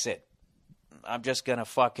 days, that's it. I'm just going to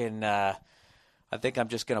fucking, I think I'm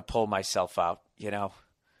just going to pull myself out, you know,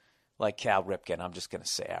 like Cal Ripken. I'm just going to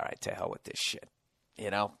say, all right, to hell with this shit,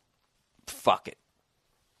 you know, fuck it.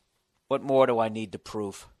 What more do I need to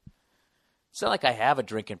prove? It's not like I have a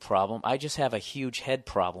drinking problem. I just have a huge head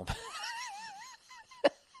problem.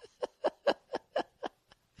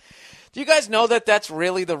 Do you guys know that that's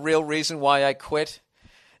really the real reason why I quit?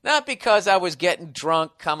 Not because I was getting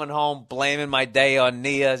drunk, coming home, blaming my day on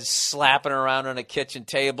Nia, slapping her around on a kitchen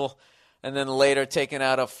table, and then later taking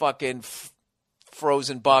out a fucking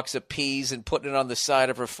frozen box of peas and putting it on the side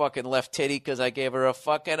of her fucking left titty because I gave her a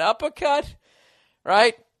fucking uppercut,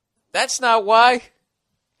 right? That's not why.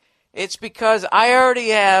 It's because I already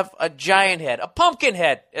have a giant head, a pumpkin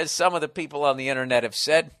head, as some of the people on the internet have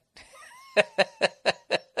said.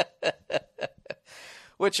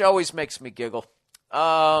 Which always makes me giggle.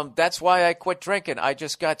 That's why I quit drinking. I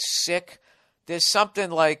just got sick. There's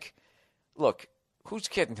something like, look, who's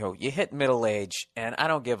kidding who? You hit middle age, and I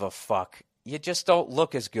don't give a fuck. You just don't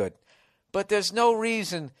look as good. But there's no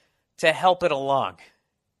reason to help it along.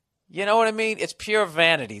 You know what I mean? It's pure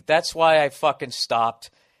vanity. That's why I fucking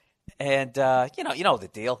stopped. And, you know the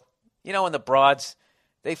deal. You know, when the broads,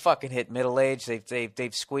 they fucking hit middle age.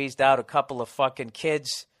 They've squeezed out a couple of fucking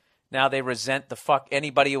kids. Now they resent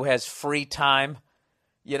anybody who has free time,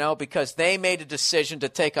 you know, because they made a decision to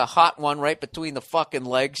take a hot one right between the fucking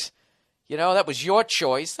legs. You know, that was your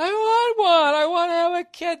choice. I want one. I want to have a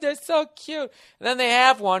kid. They're so cute. And then they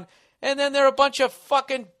have one, and then they're a bunch of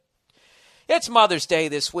fucking... It's Mother's Day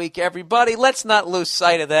this week, everybody. Let's not lose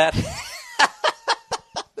sight of that.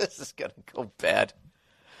 This is going to go bad.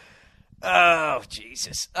 Oh,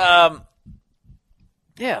 Jesus.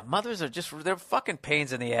 Yeah, mothers are they're fucking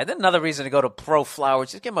pains in the ass. That's another reason to go to Pro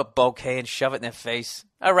Flowers. Just give them a bouquet and shove it in their face.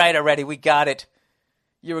 All right, already, we got it.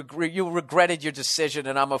 You regretted your decision,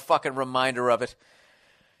 and I'm a fucking reminder of it.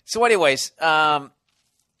 So anyways, I'm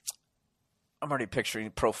already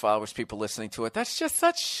picturing Pro Flowers people listening to it. That's just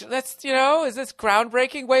you know, is this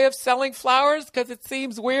groundbreaking way of selling flowers? Because it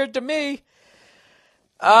seems weird to me.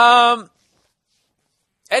 Anyway,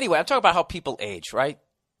 I'm talking about how people age, right?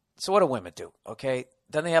 So what do women do, okay?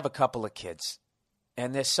 Then they have a couple of kids,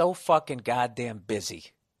 and they're so fucking goddamn busy,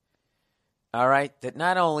 all right, that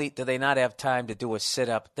not only do they not have time to do a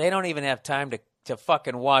sit-up, they don't even have time to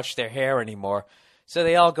fucking wash their hair anymore. So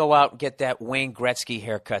they all go out and get that Wayne Gretzky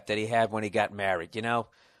haircut that he had when he got married, you know,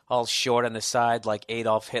 all short on the side like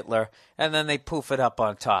Adolf Hitler, and then they poof it up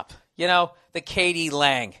on top. You know, the Katie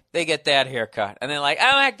Lang, they get that haircut, and they're like,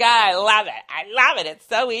 oh my God, I love it. I love it. It's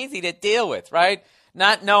so easy to deal with, right?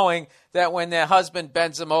 Not knowing that when their husband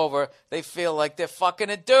bends them over, they feel like they're fucking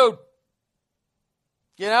a dude.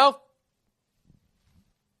 You know?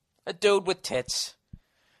 A dude with tits.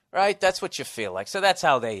 Right? That's what you feel like. So that's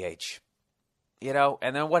how they age. You know?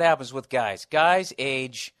 And then what happens with guys? Guys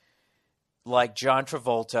age like John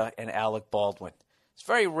Travolta and Alec Baldwin. It's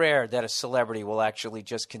very rare that a celebrity will actually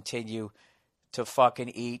just continue to fucking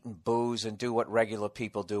eat and booze and do what regular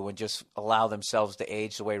people do and just allow themselves to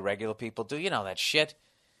age the way regular people do. You know that shit.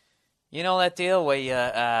 You know that deal where you,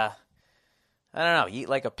 I don't know, you eat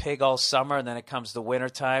like a pig all summer and then it comes the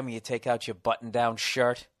wintertime and you take out your button-down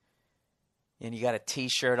shirt and you got a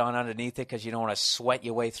T-shirt on underneath it because you don't want to sweat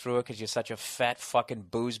your way through it because you're such a fat fucking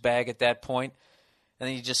booze bag at that point. and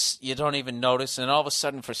then you don't even notice, and all of a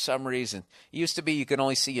sudden, for some reason, it used to be you could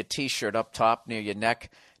only see your T-shirt up top near your neck.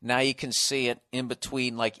 Now you can see it in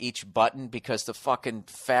between, like, each button because the fucking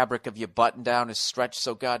fabric of your button down is stretched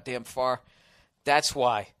so goddamn far. That's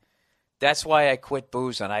why. That's why I quit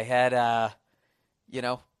boozing. I had,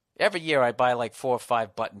 every year I buy like 4 or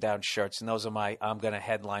 5 button-down shirts, and those are my I'm going to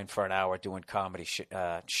headline for an hour doing comedy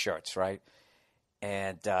shirts, right?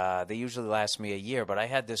 And they usually last me a year, but I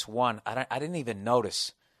had this one. I didn't even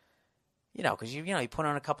notice, because you put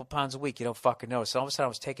on a couple pounds a week, you don't fucking notice. So all of a sudden I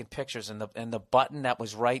was taking pictures, and the button that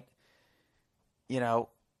was right,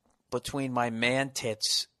 between my man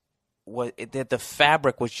tits, the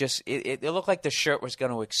fabric was just, it looked like the shirt was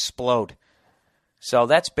going to explode. So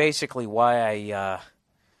that's basically why I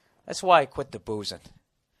quit the boozing.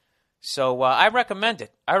 So I recommend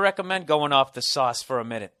it. I recommend going off the sauce for a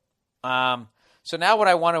minute. So now what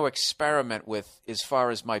I want to experiment with as far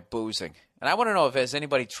as my boozing, and I want to know if has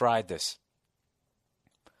anybody tried this.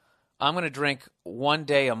 I'm going to drink 1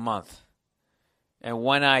 day a month, and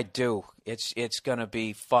when I do, it's going to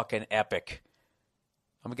be fucking epic.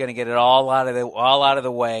 I'm going to get it all out of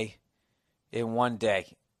the way in 1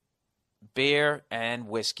 day. Beer and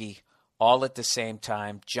whiskey all at the same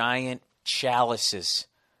time, giant chalices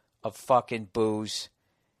of fucking booze.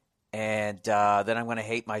 And then I'm going to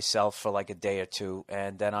hate myself for like a day or two,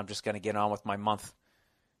 and then I'm just going to get on with my month.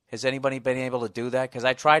 Has anybody been able to do that? Because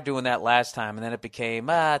I tried doing that last time, and then it became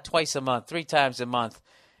twice a month, 3 times a month.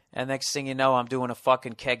 And next thing you know, I'm doing a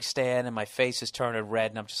fucking keg stand, and my face is turning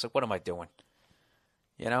red, and I'm just like, what am I doing?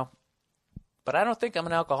 But I don't think I'm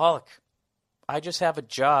an alcoholic. I just have a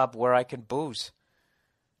job where I can booze.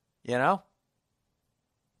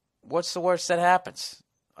 What's the worst that happens?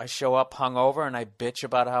 I show up hungover and I bitch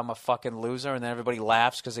about how I'm a fucking loser, and then everybody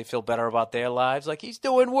laughs because they feel better about their lives. Like, he's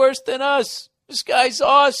doing worse than us. This guy's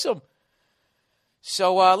awesome.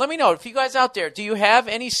 So let me know if you guys out there, do you have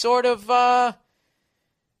any sort of, I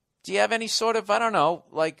don't know,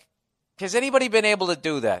 like, has anybody been able to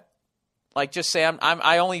do that? Like, just say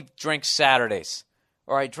I only drink Saturdays,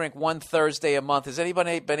 or I drink 1 Thursday a month. Has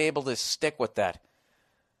anybody been able to stick with that?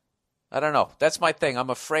 I don't know. That's my thing. I'm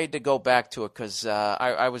afraid to go back to it because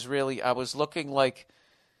I was looking like,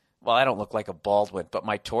 well, I don't look like a Baldwin, but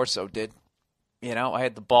my torso did. I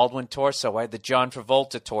had the Baldwin torso. I had the John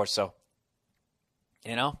Travolta torso.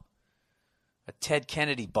 A Ted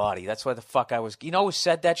Kennedy body. That's why the fuck I was. You know who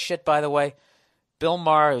said that shit, by the way? Bill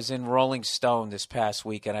Maher was in Rolling Stone this past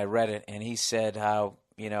week, and I read it, and he said how,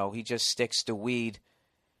 he just sticks to weed.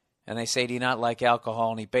 And they say, do you not like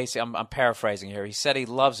alcohol? And he basically, I'm paraphrasing here. He said he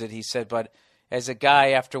loves it. He said, but as a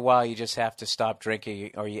guy, after a while, you just have to stop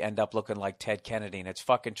drinking or you end up looking like Ted Kennedy. And it's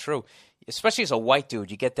fucking true. Especially as a white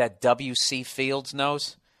dude. You get that W.C. Fields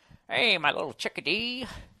nose. Hey, my little chickadee.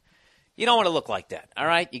 You don't want to look like that, all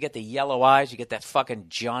right? You get the yellow eyes. You get that fucking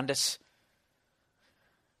jaundice.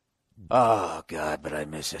 Oh, God, but I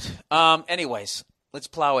miss it. Anyways, let's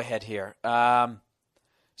plow ahead here.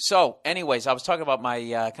 So, anyways, I was talking about my,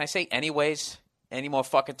 can I say anyways any more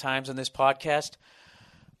fucking times on this podcast?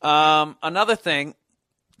 Another thing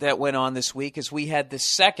that went on this week is we had the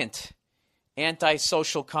second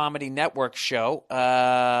Anti-Social Comedy Network show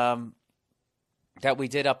that we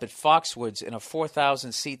did up at Foxwoods in a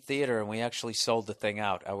 4,000-seat theater, and we actually sold the thing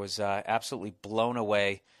out. I was absolutely blown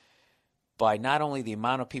away by not only the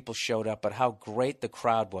amount of people showed up, but how great the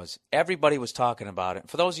crowd was. Everybody was talking about it.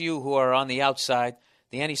 For those of you who are on the outside,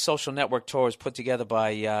 the Anti-Social Network tour was put together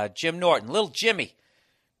by Jim Norton, Little Jimmy,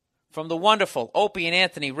 from the wonderful Opie and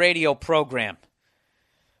Anthony radio program.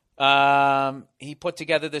 He put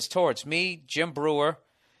together this tour. It's me, Jim Brewer,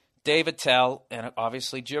 Dave Attell, and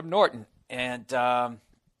obviously Jim Norton. And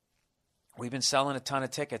we've been selling a ton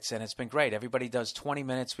of tickets, and it's been great. Everybody does 20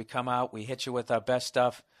 minutes. We come out. We hit you with our best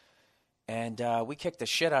stuff. And we kicked the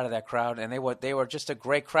shit out of that crowd, and they were just a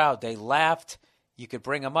great crowd. They laughed. You could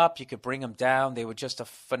bring them up. You could bring them down. They were just a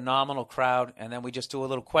phenomenal crowd. And then we just do a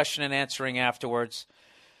little question and answering afterwards,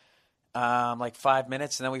 like 5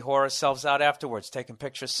 minutes. And then we whore ourselves out afterwards, taking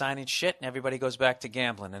pictures, signing shit, and everybody goes back to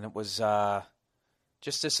gambling. And it was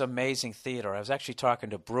just this amazing theater. I was actually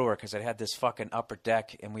talking to Brewer because I had this fucking upper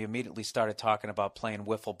deck, and we immediately started talking about playing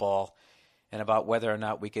wiffle ball and about whether or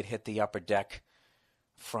not we could hit the upper deck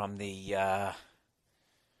from the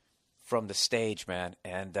stage, man.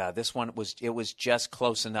 And this one was just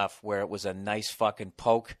close enough where it was a nice fucking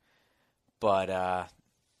poke. But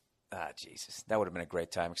Jesus, that would have been a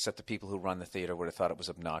great time. Except the people who run the theater would have thought it was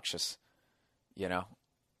obnoxious. Look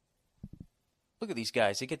at these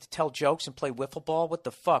guys. They get to tell jokes and play wiffle ball. What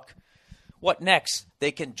the fuck? What next?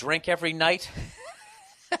 They can drink every night.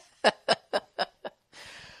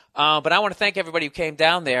 But I want to thank everybody who came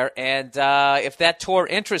down there. And if that tour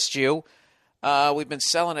interests you, we've been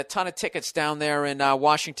selling a ton of tickets down there in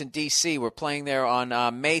Washington, D.C. We're playing there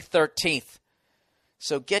on May 13th.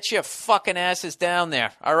 So get your fucking asses down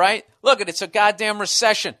there, all right? Look, it's a goddamn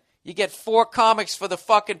recession. You get 4 comics for the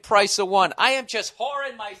fucking price of 1. I am just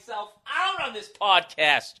whoring myself out on this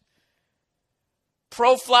podcast.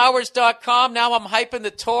 Proflowers.com. Now I'm hyping the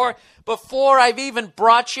tour before I've even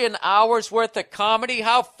brought you an hour's worth of comedy.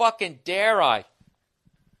 How fucking dare I?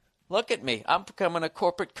 Look at me. I'm becoming a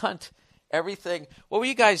corporate cunt. Everything. What will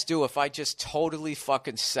you guys do if I just totally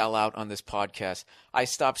fucking sell out on this podcast? I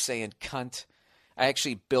stop saying cunt. I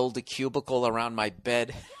actually build a cubicle around my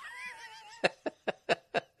bed.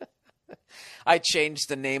 I changed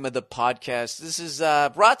the name of the podcast. This is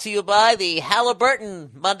brought to you by the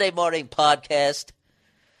Halliburton Monday Morning Podcast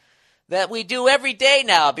that we do every day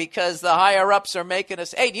now because the higher-ups are making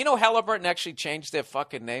us... Hey, do you know Halliburton actually changed their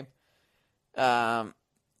fucking name? That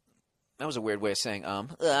was a weird way of saying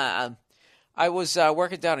I was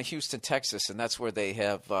working down in Houston, Texas, and that's where they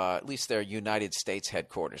have at least their United States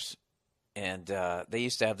headquarters. And they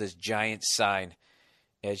used to have this giant sign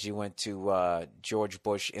as you went to George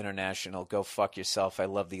Bush International, go fuck yourself, I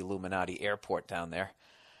love the Illuminati airport down there.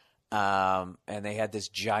 And they had this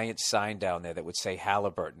giant sign down there that would say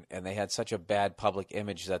Halliburton. And they had such a bad public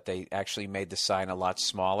image that they actually made the sign a lot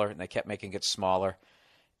smaller, and they kept making it smaller.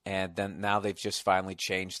 And then now they've just finally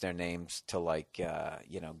changed their names to like,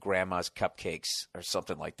 Grandma's Cupcakes or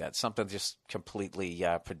something like that. Something just completely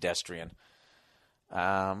pedestrian.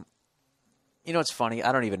 It's funny.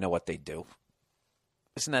 I don't even know what they do.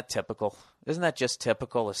 Isn't that typical? Isn't that just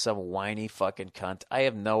typical of some whiny fucking cunt? I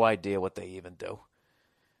have no idea what they even do.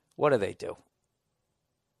 What do they do?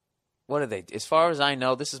 As far as I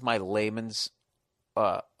know, this is my layman's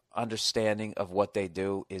understanding of what they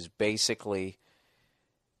do is basically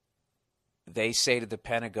they say to the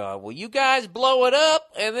Pentagon, well, you guys blow it up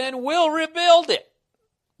and then we'll rebuild it.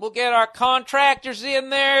 We'll get our contractors in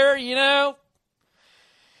there,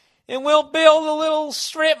 and we'll build a little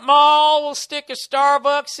strip mall. We'll stick a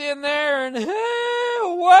Starbucks in there, and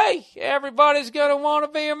hey, everybody's going to want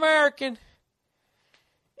to be American.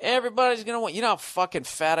 Everybody's going to want... You know how fucking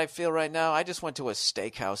fat I feel right now? I just went to a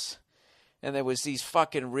steakhouse, and there was these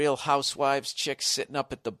fucking Real Housewives chicks sitting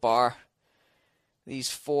up at the bar. These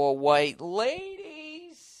 4 white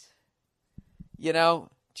ladies.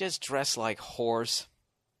 Just dressed like whores.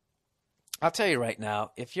 I'll tell you right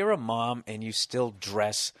now, if you're a mom and you still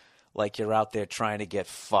dress like you're out there trying to get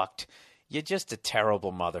fucked, you're just a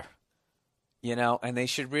terrible mother. And they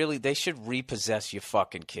should repossess your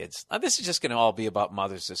fucking kids. Now, this is just going to all be about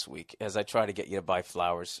mothers this week as I try to get you to buy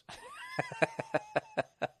flowers.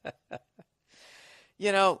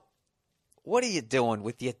 What are you doing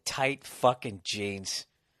with your tight fucking jeans?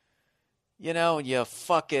 Your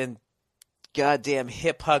fucking goddamn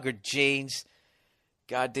hip hugger jeans.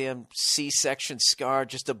 Goddamn C-section scar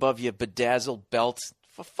just above your bedazzled belt.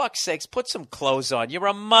 For fuck's sakes, put some clothes on. You're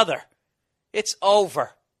a mother. It's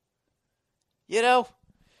over. Do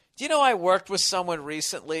you know I worked with someone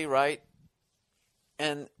recently, right?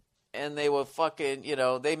 And they were fucking,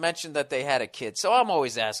 they mentioned that they had a kid. So I'm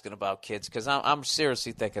always asking about kids because I'm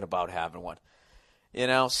seriously thinking about having one.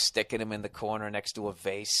 Sticking him in the corner next to a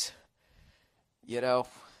vase.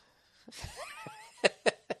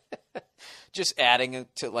 Just adding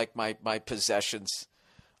it to like my possessions.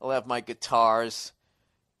 I'll have my guitars.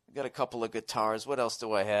 I got a couple of guitars. What else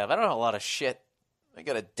do I have? I don't have a lot of shit. I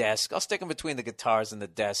got a desk. I'll stick them between the guitars and the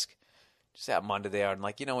desk. Just have them under there. And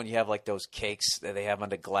when you have like those cakes that they have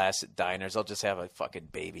under glass at diners, I'll just have a fucking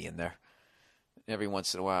baby in there. Every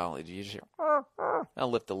once in a while, you just hear, I'll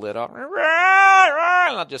lift the lid off.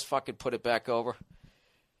 And I'll just fucking put it back over.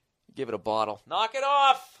 Give it a bottle. Knock it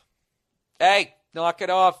off. Hey, knock it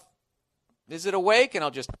off. Is it awake? And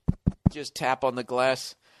I'll just tap on the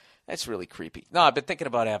glass. That's really creepy. No, I've been thinking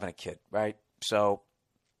about having a kid, right? So,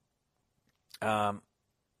 I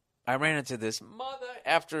ran into this mother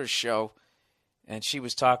after a show, and she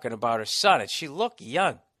was talking about her son, and she looked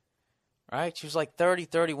young, right? She was like 30,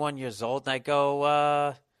 31 years old, and I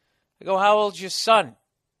go, how old's your son?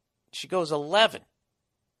 She goes, 11.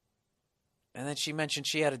 And then she mentioned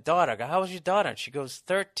she had a daughter. I go, how old's your daughter? And she goes,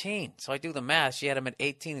 13. So I do the math. She had him at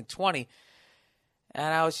 18 and 20.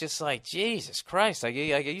 And I was just like, Jesus Christ,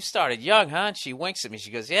 you started young, huh? And she winks at me.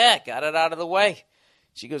 She goes, yeah, got it out of the way.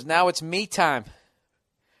 She goes, now it's me time.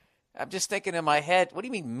 I'm just thinking in my head, what do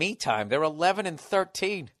you mean me time? They're 11 and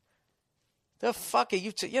 13. The fuck are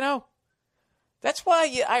you that's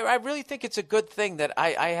why I really think it's a good thing that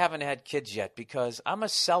I haven't had kids yet, because I'm a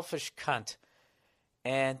selfish cunt.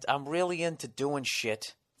 And I'm really into doing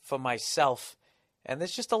shit for myself. And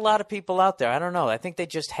there's just a lot of people out there. I don't know. I think they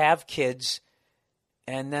just have kids,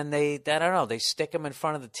 and then I don't know, they stick them in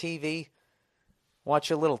front of the TV,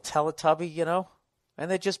 watch a little Teletubby, you know,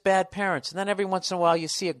 and they're just bad parents. And then every once in a while you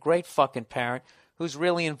see a great fucking parent who's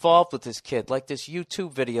really involved with his kid, like this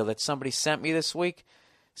YouTube video that somebody sent me this week.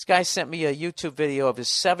 This guy sent me a YouTube video of his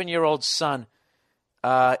 7-year-old son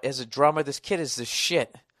as a drummer. This kid is the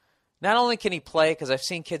shit. Not only can he play, because I've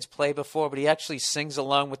seen kids play before, but he actually sings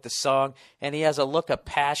along with the song, and he has a look of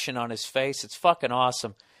passion on his face. It's fucking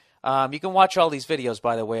awesome. You can watch all these videos,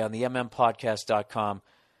 by the way, on the mmpodcast.com.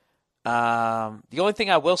 The only thing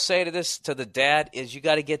I will say to the dad is you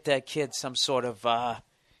got to get that kid some sort of,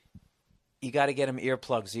 you got to get him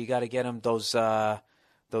earplugs. You got to get him those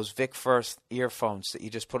Vic First earphones that you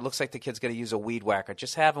just put. It looks like the kid's going to use a weed whacker.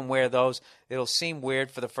 Just have him wear those. It'll seem weird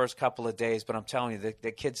for the first couple of days, but I'm telling you,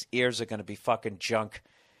 the kid's ears are going to be fucking junk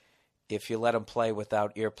if you let him play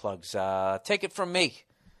without earplugs. Take it from me.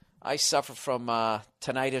 I suffer from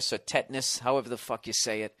tinnitus or tetanus, however the fuck you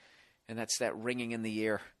say it, and that's that ringing in the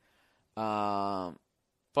ear.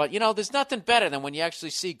 But, you know, there's nothing better than when you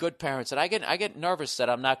actually see good parents. And I get nervous that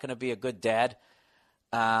I'm not going to be a good dad.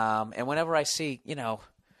 And whenever I see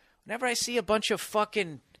a bunch of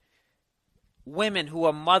fucking women who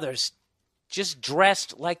are mothers just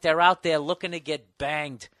dressed like they're out there looking to get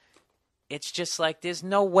banged, it's just like there's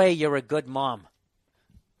no way you're a good mom.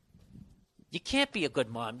 You can't be a good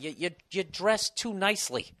mom. You dress too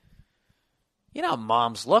nicely. You know how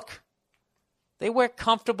moms look. They wear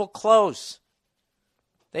comfortable clothes.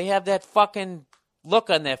 They have that fucking look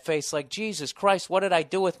on their face like, Jesus Christ, what did I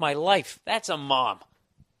do with my life? That's a mom.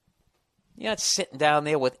 You're not sitting down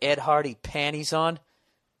there with Ed Hardy panties on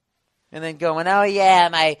and then going, oh, yeah,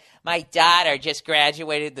 my daughter just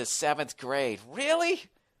graduated the 7th grade. Really?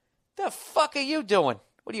 The fuck are you doing?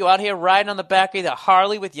 What, are you out here riding on the back of the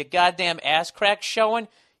Harley with your goddamn ass crack showing?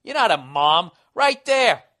 You're not a mom. Right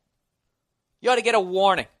there. You ought to get a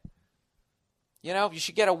warning. You know, you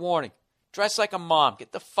should get a warning. Dress like a mom.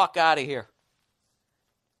 Get the fuck out of here.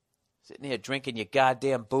 Sitting here drinking your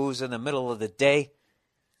goddamn booze in the middle of the day.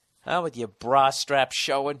 Huh, with your bra strap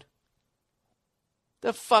showing.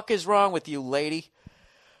 The fuck is wrong with you, lady?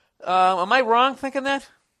 Am I wrong thinking that?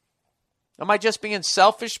 Am I just being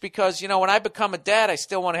selfish because, you know, when I become a dad, I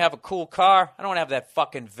still want to have a cool car. I don't want to have that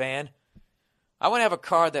fucking van. I want to have a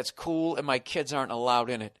car that's cool and my kids aren't allowed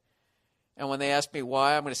in it. And when they ask me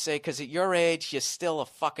why, I'm going to say, because at your age, you're still a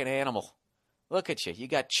fucking animal. Look at you. You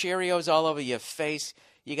got Cheerios all over your face.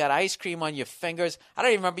 You got ice cream on your fingers. I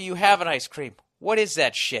don't even remember you having ice cream. What is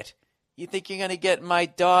that shit? You think you're going to get my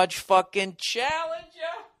Dodge fucking Challenger?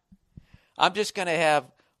 I'm just going to have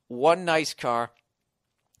one nice car.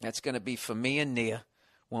 That's going to be for me and Nia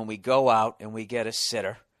when we go out and we get a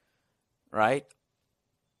sitter, right?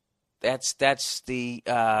 That's the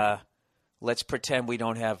let's pretend we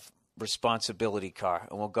don't have responsibility car,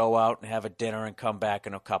 and we'll go out and have a dinner and come back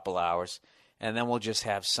in a couple hours, and then we'll just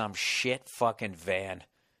have some shit fucking van.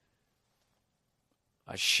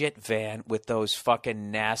 A shit van with those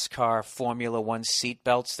fucking NASCAR Formula One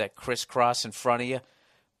seatbelts that crisscross in front of you,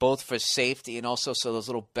 both for safety and also so those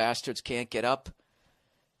little bastards can't get up.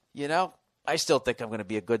 You know, I still think I'm going to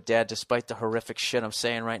be a good dad despite the horrific shit I'm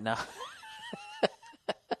saying right now.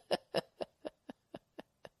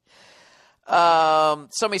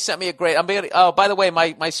 Somebody sent me a great... by the way,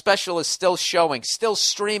 my special is still showing, still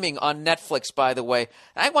streaming on Netflix, by the way.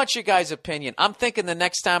 I want your guys' opinion. I'm thinking the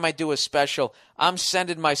next time I do a special, I'm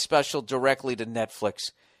sending my special directly to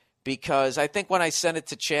Netflix. Because I think when I send it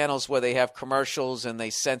to channels where they have commercials and they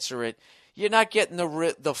censor it, you're not getting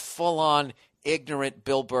the full-on ignorant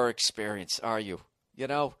Bill Burr experience, are you? You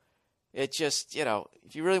know? It just, you know,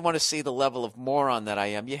 if you really want to see the level of moron that I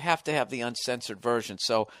am, you have to have the uncensored version.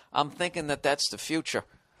 So I'm thinking that that's the future.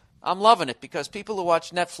 I'm loving it because people who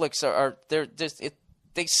watch Netflix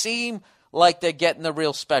they seem like they're getting the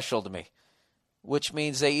real special to me, which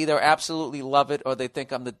means they either absolutely love it or they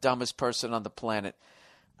think I'm the dumbest person on the planet.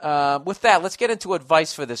 With that, let's get into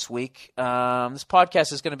advice for this week. This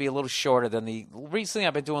podcast is going to be a little shorter than recently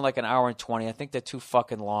I've been doing like an hour and 20. I think they're too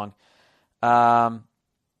fucking long.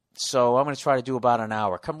 So I'm going to try to do about an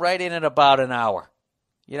hour. Come right in at about an hour.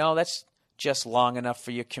 You know, that's just long enough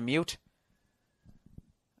for your commute.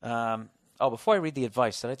 Before I read the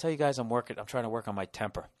advice, did I tell you guys I'm trying to work on my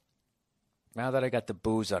temper. Now that I got the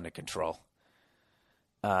booze under control.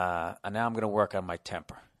 And now I'm going to work on my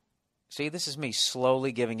temper. See, this is me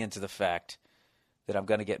slowly giving into the fact that I'm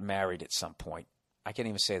going to get married at some point. I can't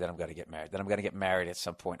even say that I'm going to get married. That I'm going to get married at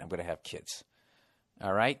some point. I'm going to have kids.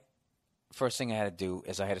 All right? First thing I had to do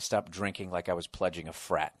is I had to stop drinking like I was pledging a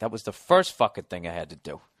frat. That was the first fucking thing I had to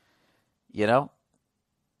do. You know?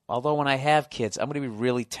 Although when I have kids, I'm going to be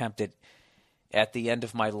really tempted at the end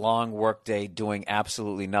of my long workday doing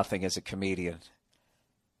absolutely nothing as a comedian.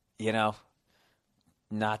 You know?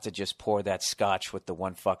 Not to just pour that scotch with the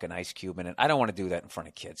one fucking ice cube in it. I don't want to do that in front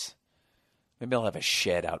of kids. Maybe I'll have a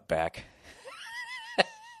shed out back.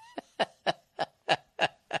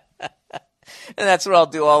 And that's where I'll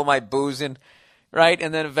do all my boozing, right?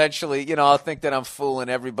 And then eventually, you know, I'll think that I'm fooling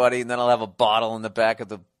everybody, and then I'll have a bottle in the back of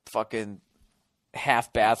the fucking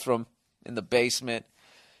half bathroom in the basement,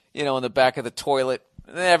 you know, in the back of the toilet.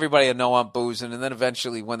 And then everybody will know I'm boozing, and then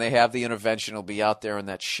eventually when they have the intervention, it'll be out there in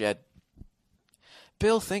that shed.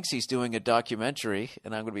 Bill thinks he's doing a documentary,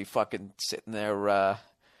 and I'm going to be fucking sitting there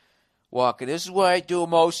walking. This is where I do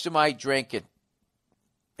most of my drinking.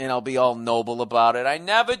 And I'll be all noble about it. I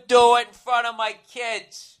never do it in front of my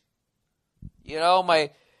kids. You know, my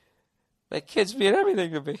kids mean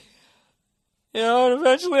everything to me. You know, and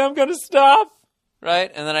eventually I'm going to stop.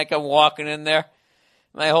 Right? And then I come walking in there.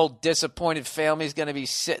 My whole disappointed family's going to be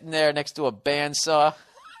sitting there next to a bandsaw.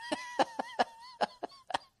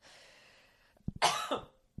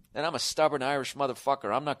 And I'm a stubborn Irish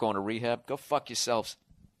motherfucker. I'm not going to rehab. Go fuck yourselves.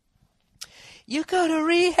 You go to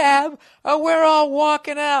rehab or we're all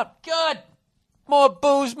walking out. Good. More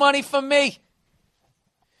booze money for me.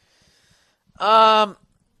 I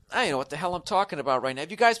don't know what the hell I'm talking about right now.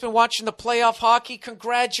 Have you guys been watching the playoff hockey?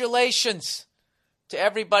 Congratulations to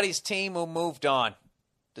everybody's team who moved on.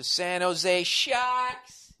 The San Jose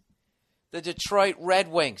Sharks, the Detroit Red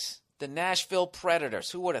Wings, the Nashville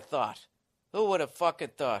Predators. Who would have thought? Who would have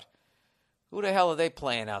fucking thought? Who the hell are they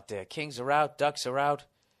playing out there? Kings are out. Ducks are out.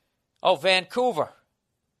 Oh, Vancouver.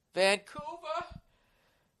 And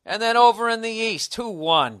then over in the East, who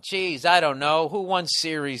won? Jeez, I don't know. Who won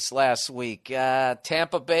series last week?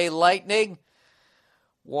 Tampa Bay Lightning,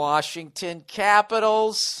 Washington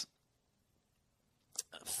Capitals,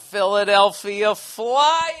 Philadelphia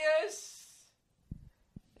Flyers.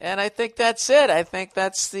 And I think that's it. I think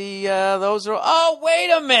that's those are, oh, wait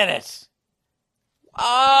a minute.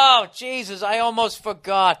 Oh, Jesus, I almost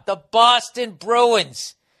forgot. The Boston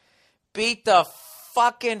Bruins beat the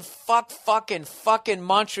fucking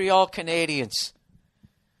Montreal Canadiens.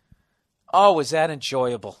 Oh, was that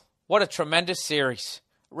enjoyable. What a tremendous series.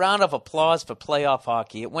 Round of applause for playoff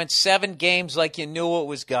hockey. It went 7 games like you knew it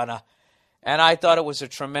was gonna. And I thought it was a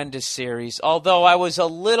tremendous series. Although I was a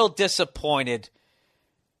little disappointed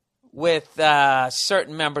with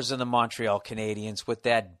certain members of the Montreal Canadiens with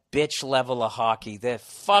that bitch level of hockey. That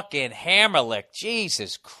fucking Hammerlick.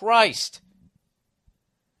 Jesus Christ.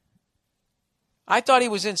 I thought he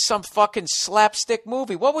was in some fucking slapstick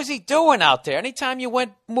movie. What was he doing out there? Anytime you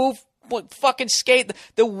fucking skate,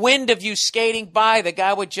 the wind of you skating by, the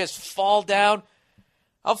guy would just fall down.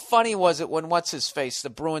 How funny was it when what's-his-face, the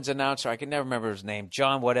Bruins announcer, I can never remember his name,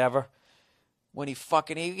 John whatever, when he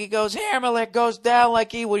goes, Hammerlick goes down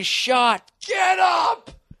like he was shot. Get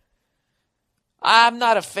up! I'm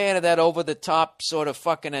not a fan of that over-the-top sort of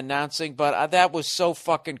fucking announcing, but that was so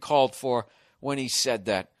fucking called for when he said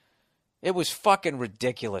that. It was fucking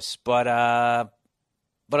ridiculous, but it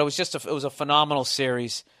was it was a phenomenal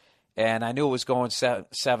series, and I knew it was going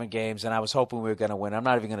 7 games, and I was hoping we were going to win. I'm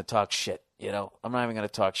not even going to talk shit, you know. I'm not even going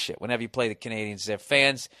to talk shit. Whenever you play the Canadians, their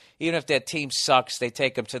fans, even if their team sucks, they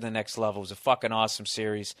take them to the next level. It was a fucking awesome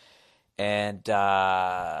series, and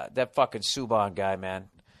that fucking Subban guy, man,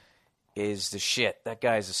 is the shit. That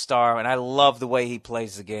guy's a star, and I love the way he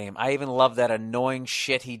plays the game. I even love that annoying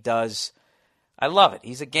shit he does. I love it.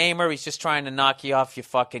 He's a gamer. He's just trying to knock you off your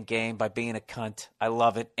fucking game by being a cunt. I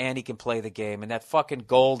love it. And he can play the game. And that fucking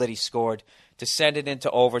goal that he scored to send it into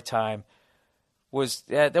overtime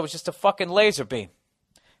that was just a fucking laser beam.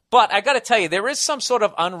 But I got to tell you, there is some sort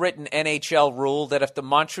of unwritten NHL rule that if the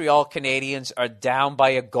Montreal Canadiens are down by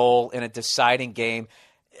a goal in a deciding game,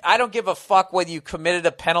 I don't give a fuck whether you committed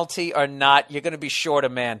a penalty or not. You're going to be short a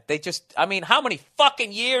man. How many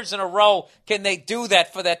fucking years in a row can they do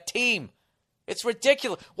that for that team? It's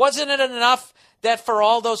ridiculous. Wasn't it enough that for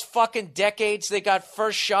all those fucking decades they got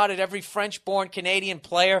first shot at every French-born Canadian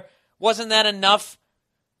player? Wasn't that enough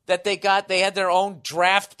that they had their own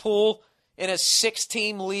draft pool in a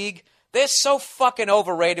 6-team league? They're so fucking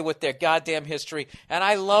overrated with their goddamn history. And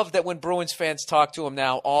I love that when Bruins fans talk to them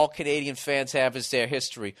now, all Canadian fans have is their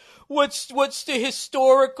history. What's the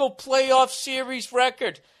historical playoff series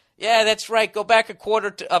record? Yeah, that's right. Go back a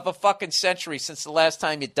quarter of a fucking century since the last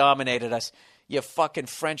time you dominated us. You fucking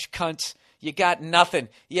French cunts. You got nothing.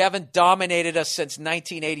 You haven't dominated us since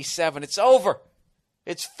 1987. It's over.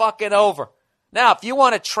 It's fucking over. Now, if you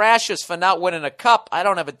want to trash us for not winning a cup, I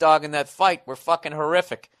don't have a dog in that fight. We're fucking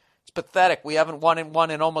horrific. It's It's pathetic. We haven't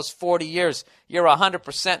won in almost 40 years. You're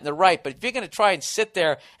 100% in the right. But if you're going to try and sit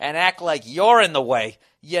there and act like you're in the way,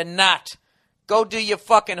 you're not. Go do your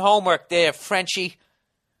fucking homework there, Frenchie.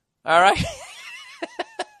 All right?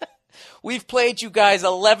 We've played you guys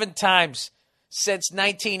 11 times since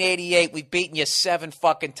 1988. We've beaten you 7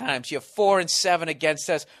 fucking times. You're 4-7 against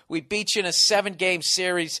us. We beat you in a 7-game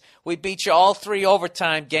series. We beat you all 3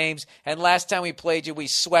 overtime games. And last time we played you, we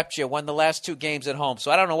swept you. Won the last 2 games at home.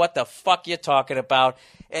 So I don't know what the fuck you're talking about.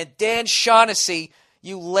 And Dan Shaughnessy,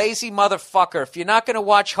 you lazy motherfucker. If you're not going to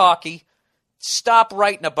watch hockey, stop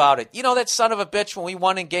writing about it. You know that son of a bitch, when we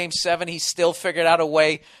won in Game 7, he still figured out a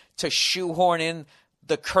way to shoehorn in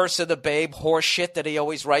the curse of the babe horse shit that he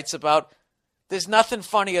always writes about. There's nothing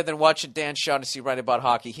funnier than watching Dan Shaughnessy write about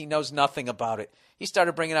hockey. He knows nothing about it. He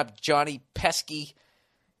started bringing up Johnny Pesky,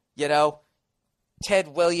 Ted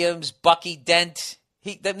Williams, Bucky Dent.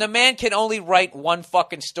 The man can only write one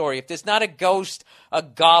fucking story. If there's not a ghost, a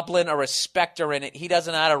goblin, or a specter in it, he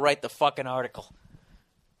doesn't know how to write the fucking article.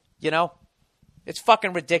 It's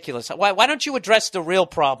fucking ridiculous. Why don't you address the real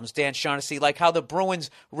problems, Dan Shaughnessy, like how the Bruins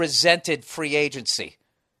resented free agency?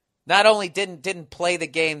 Not only didn't play the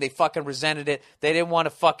game, they fucking resented it. They didn't want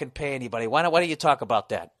to fucking pay anybody. Why don't you talk about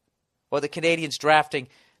that? Or the Canadians drafting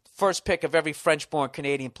first pick of every French-born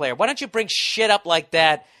Canadian player. Why don't you bring shit up like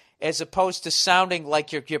that as opposed to sounding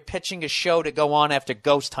like you're pitching a show to go on after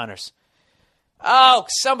ghost hunters? Oh,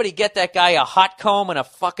 somebody get that guy a hot comb and a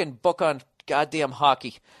fucking book on goddamn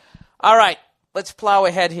hockey. All right, let's plow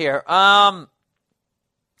ahead here.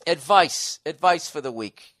 Advice for the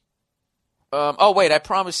week. I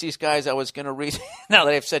promised these guys I was going to read, now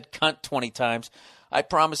that I've said cunt 20 times, I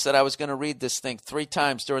promised that I was going to read this thing 3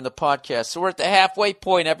 times during the podcast. So we're at the halfway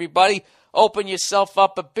point, everybody. Open yourself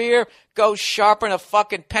up a beer. Go sharpen a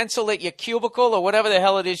fucking pencil at your cubicle or whatever the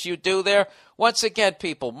hell it is you do there. Once again,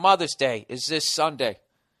 people, Mother's Day is this Sunday.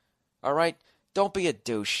 All right? Don't be a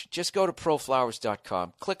douche. Just go to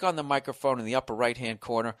proflowers.com. Click on the microphone in the upper right-hand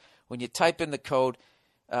corner. When you type in the code,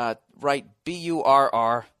 write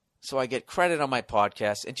BURR. So I get credit on my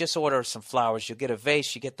podcast, and just order some flowers. You'll get a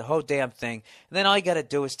vase, you get the whole damn thing, and then all you got to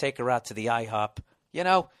do is take her out to the IHOP.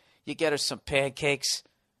 You get her some pancakes.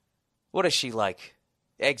 What is she like?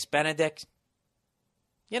 Eggs Benedict?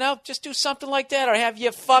 Just do something like that, or have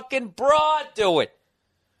your fucking broad do it.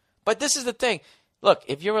 But this is the thing. Look,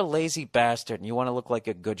 if you're a lazy bastard and you want to look like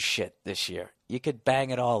a good shit this year, you could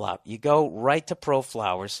bang it all up. You go right to Pro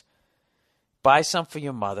Flowers. Buy some for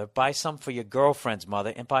your mother, buy some for your girlfriend's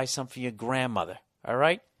mother, and buy some for your grandmother, all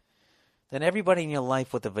right? Then everybody in your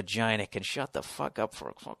life with a vagina can shut the fuck up for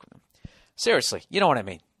a fucking... Seriously, you know what I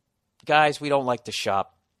mean. Guys, we don't like to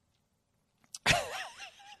shop.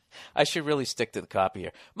 I should really stick to the copy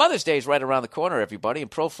here. Mother's Day is right around the corner, everybody,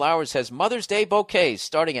 and Pro Flowers has Mother's Day bouquets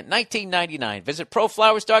starting at $19.99. Visit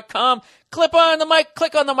proflowers.com, click on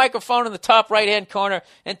the microphone in the top right-hand corner,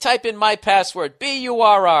 and type in my password,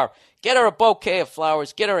 BURR. Get her a bouquet of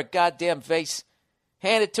flowers. Get her a goddamn vase.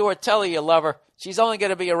 Hand it to her. Tell her you love her. She's only going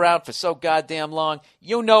to be around for so goddamn long.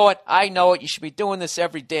 You know it. I know it. You should be doing this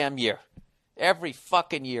every damn year. Every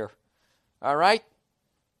fucking year. All right?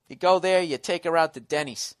 You go there. You take her out to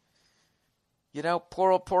Denny's.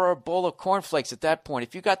 Pour her a bowl of cornflakes at that point.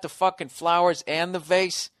 If you got the fucking flowers and the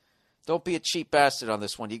vase, don't be a cheap bastard on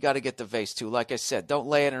this one. You got to get the vase, too. Like I said, don't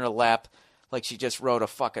lay it in her lap like she just rode a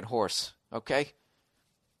fucking horse. Okay?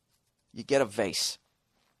 You get a vase.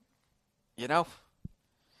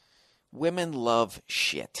 Women love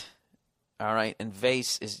shit. All right? And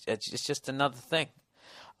vase it's just another thing.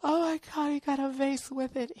 Oh, my God, he got a vase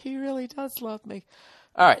with it. He really does love me.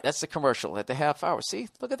 All right, that's the commercial at the half hour. See?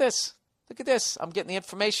 Look at this. Look at this. I'm getting the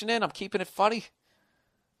information in. I'm keeping it funny.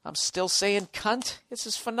 I'm still saying cunt. This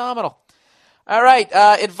is phenomenal. All right,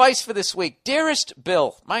 advice for this week. Dearest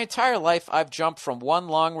Bill, my entire life I've jumped from one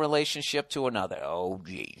long relationship to another. Oh,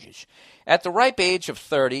 Jesus. At the ripe age of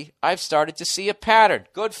 30, I've started to see a pattern.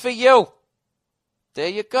 Good for you. There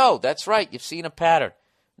you go. That's right. You've seen a pattern.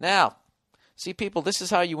 Now, see, people, this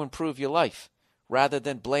is how you improve your life. Rather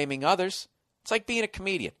than blaming others, it's like being a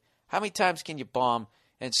comedian. How many times can you bomb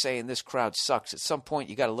and saying this crowd sucks? At some point,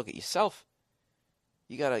 you got to look at yourself.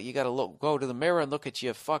 You gotta go to the mirror and look at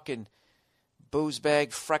your fucking booze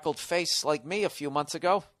bag, freckled face like me a few months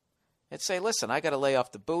ago, and say, "Listen, I gotta lay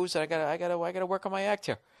off the booze. And I gotta work on my act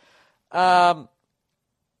here."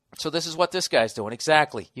 So this is what this guy's doing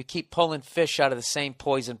exactly. You keep pulling fish out of the same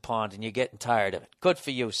poison pond, and you're getting tired of it. Good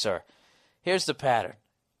for you, sir. Here's the pattern.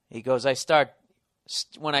 He goes,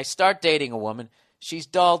 when I start dating a woman, she's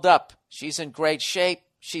dolled up. She's in great shape.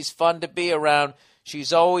 She's fun to be around.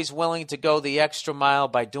 She's always willing to go the extra mile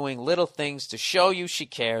by doing little things to show you she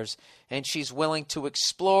cares, and she's willing to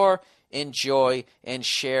explore, enjoy, and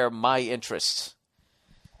share my interests.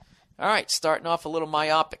 All right, starting off a little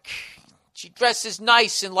myopic. She dresses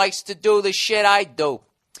nice and likes to do the shit I do.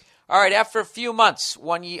 All right, after a few months,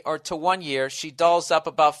 1 year or to 1 year, she dolls up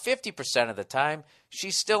about 50% of the time.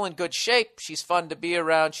 She's still in good shape. She's fun to be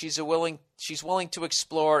around. She's willing to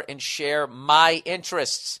explore and share my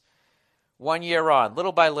interests. 1 year on,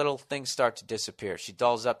 little by little, things start to disappear. She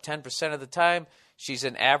dolls up 10% of the time. She's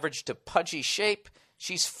in average to pudgy shape.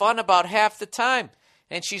 She's fun about half the time.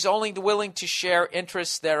 And she's only willing to share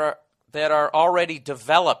interests that are already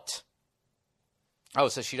developed. Oh,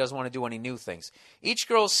 so she doesn't want to do any new things. Each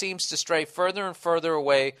girl seems to stray further and further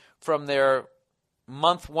away from their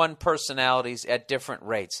month one personalities at different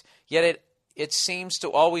rates. Yet it seems to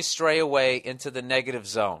always stray away into the negative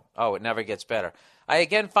zone. Oh, it never gets better. I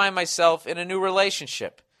again find myself in a new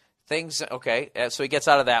relationship. So he gets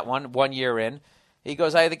out of that 1 year in. He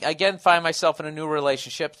goes, I again find myself in a new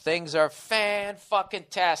relationship. Things are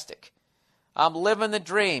fan-fucking-tastic. I'm living the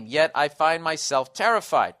dream, yet I find myself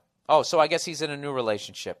terrified. Oh, so I guess he's in a new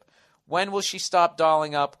relationship. When will she stop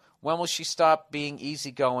dolling up? When will she stop being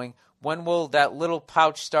easygoing? When will that little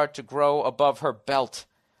pouch start to grow above her belt?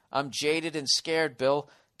 I'm jaded and scared, Bill.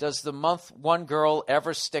 Does the month one girl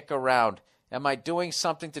ever stick around? Am I doing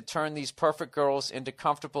something to turn these perfect girls into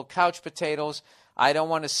comfortable couch potatoes? I don't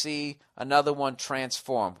want to see another one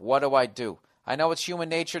transform. What do I do? I know it's human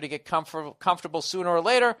nature to get comfortable sooner or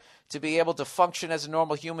later. To be able to function as a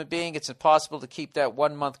normal human being, it's impossible to keep that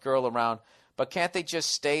 1 month girl around. But can't they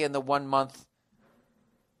just stay in the 1 month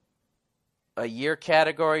a year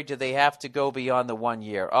category? Do they have to go beyond the 1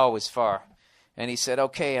 year? Oh, as far. And he said,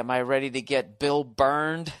 okay, am I ready to get Bill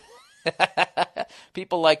burned?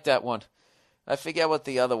 People like that one. I forget what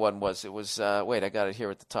the other one was. It was, wait, I got it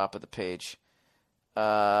here at the top of the page.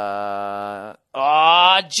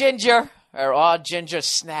 Ginger. Or ginger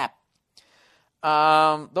snap.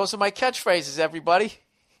 Those are my catchphrases, everybody.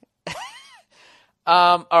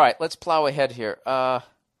 All right, let's plow ahead here.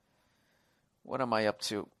 What am I up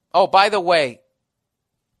to? Oh, by the way,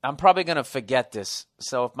 I'm probably going to forget this.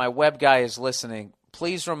 So if my web guy is listening,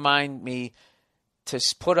 please remind me to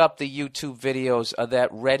put up the YouTube videos of that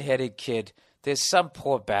redheaded kid. There's some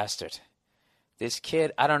poor bastard. This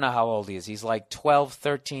kid, I don't know how old he is. He's like 12,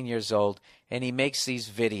 13 years old, and he makes these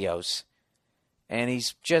videos. And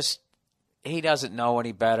he doesn't know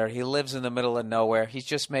any better. He lives in the middle of nowhere. He's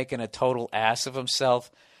just making a total ass of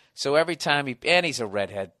himself. So every time and he's a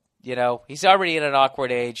redhead, you know. He's already at an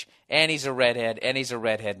awkward age, and he's a redhead, and he's a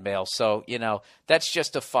redhead male. So, you know, that's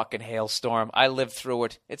just a fucking hailstorm. I lived through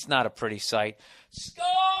it. It's not a pretty sight. Score!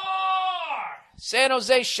 San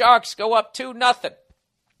Jose Sharks go up 2-0.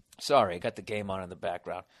 Sorry, I got the game on in the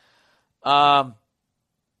background.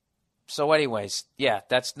 So anyways, yeah,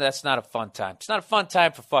 that's not a fun time. It's not a fun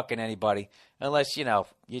time for fucking anybody unless, you know,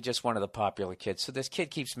 you're just one of the popular kids. So this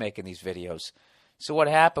kid keeps making these videos. So what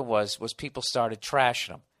happened was people started trashing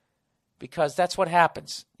him because that's what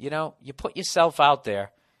happens. You know, you put yourself out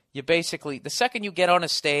there. You basically, the second you get on a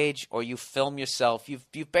stage or you film yourself, you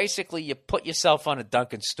put yourself on a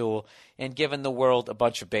Duncan stool and given the world a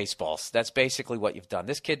bunch of baseballs. That's basically what you've done.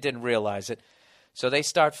 This kid didn't realize it. So they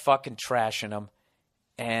start fucking trashing him.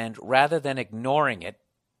 And rather than ignoring it,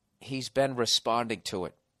 he's been responding to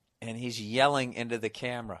it. And he's yelling into the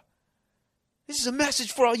camera. This is a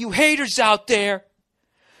message for all you haters out there.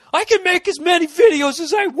 I can make as many videos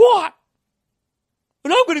as I want.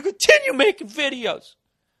 And I'm going to continue making videos.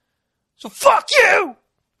 So fuck you!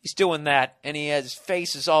 He's doing that. And his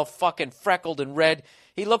face is all fucking freckled and red.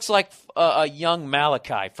 He looks like a young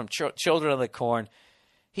Malachi from Children of the Corn.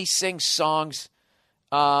 He sings songs.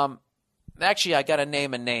 Actually, I got to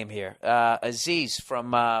name a name here. Aziz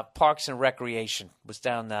from Parks and Recreation was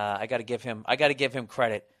down. I got to give him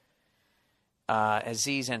credit.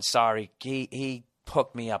 Aziz Ansari, he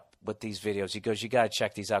hooked me up with these videos. He goes, you got to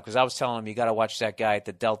check these out because I was telling him you got to watch that guy at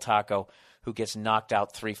the Del Taco who gets knocked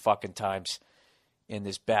out 3 fucking times in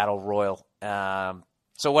this battle royal.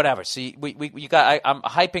 So whatever. So I'm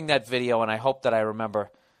hyping that video, and I hope that I remember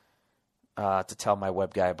to tell my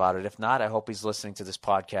web guy about it. If not, I hope he's listening to this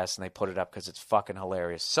podcast and they put it up because it's fucking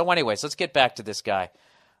hilarious. So anyways, let's get back to this guy.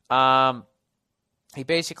 He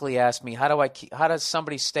basically asked me, how does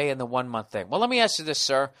somebody stay in the 1 month thing? Well, let me ask you this,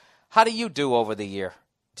 sir. How do you do over the year?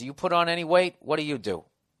 Do you put on any weight? What do you do?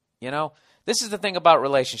 You know, this is the thing about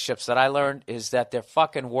relationships that I learned is that they're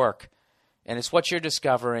fucking work. And it's what you're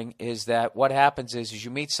discovering is that what happens is you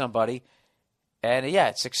meet somebody and yeah,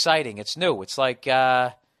 it's exciting. It's new. It's like,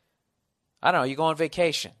 I don't know, you go on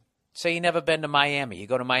vacation. Say you never been to Miami. You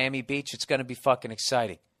go to Miami Beach, it's going to be fucking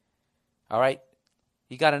exciting. All right?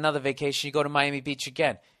 You got another vacation, you go to Miami Beach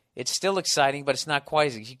again. It's still exciting, but it's not quite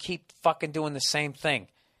as... You keep fucking doing the same thing.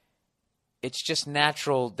 It's just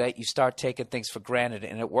natural that you start taking things for granted,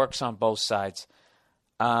 and it works on both sides.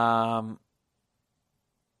 What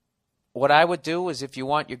I would do is, if you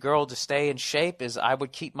want your girl to stay in shape, is I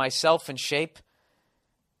would keep myself in shape.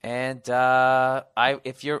 And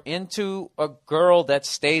if you're into a girl that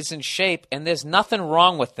stays in shape, and there's nothing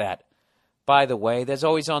wrong with that, by the way, there's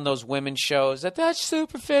always on those women shows that's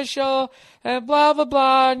superficial and blah, blah,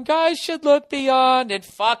 blah, and guys should look beyond, and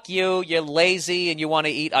fuck you, you're lazy and you want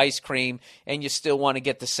to eat ice cream and you still want to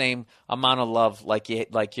get the same amount of love like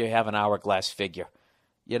you have an hourglass figure.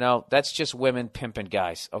 You know, that's just women pimping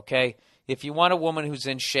guys, okay? If you want a woman who's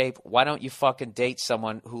in shape, why don't you fucking date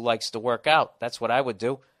someone who likes to work out? That's what I would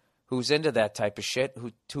do. Who's into that type of shit,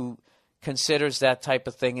 who considers that type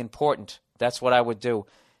of thing important. That's what I would do.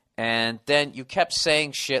 And then you kept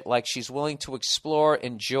saying shit like she's willing to explore,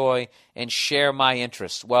 enjoy, and share my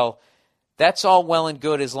interests. Well, that's all well and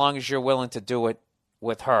good as long as you're willing to do it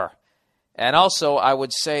with her. And also, I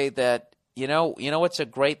would say that, you know what's a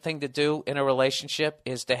great thing to do in a relationship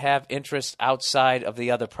is to have interests outside of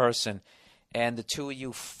the other person, and the two of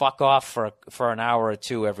you fuck off for an hour or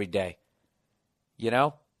two every day. You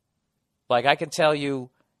know? Like, I can tell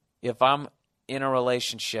you, if I'm in a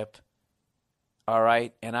relationship, all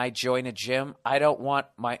right, and I join a gym, I don't want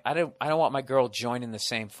my girl joining the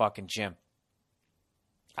same fucking gym.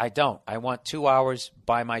 I don't. I want 2 hours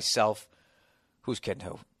by myself. Who's kidding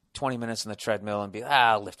who? 20 minutes on the treadmill and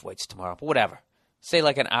I'll lift weights tomorrow. But whatever. Say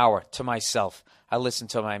like an hour to myself. I listen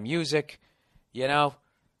to my music, you know.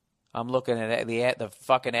 I'm looking at the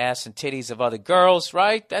fucking ass and titties of other girls,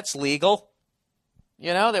 right? That's legal.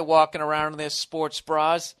 You know, they're walking around in their sports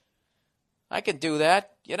bras. I can do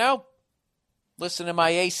that, you know. Listen to my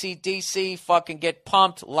AC/DC, fucking get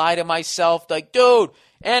pumped, lie to myself, like, dude,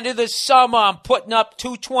 end of the summer, I'm putting up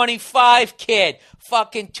 225, kid.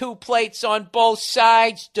 Fucking 2 plates on both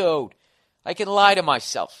sides, dude. I can lie to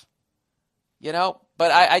myself, you know.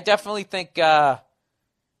 But I definitely think, look,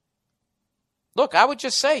 I would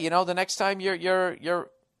just say, you know, the next time you're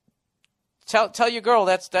tell your girl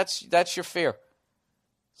that's your fear.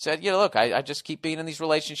 Said, you know, look, I just keep being in these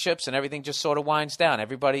relationships and everything just sort of winds down.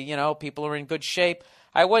 Everybody, you know, people are in good shape.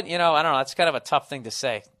 I wouldn't, you know, I don't know. That's kind of a tough thing to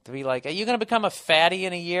say. To be like, are you going to become a fatty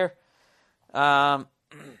in a year? I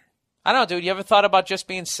don't know, dude. You ever thought about just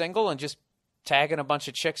being single and just tagging a bunch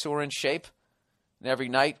of chicks who are in shape? And every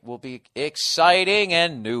night will be exciting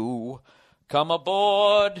and new. Come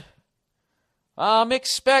aboard. I'm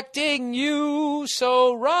expecting you,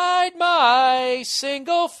 so ride my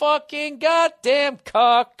single fucking goddamn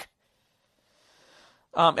cock.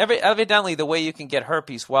 Evidently, the way you can get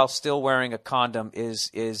herpes while still wearing a condom is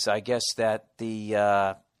I guess, that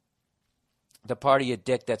the part of your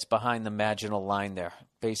dick that's behind the vaginal line there.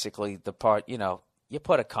 Basically, the part, you know, you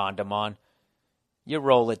put a condom on, you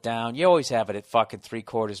roll it down. You always have it at fucking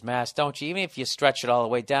 3/4 mass, don't you? Even if you stretch it all the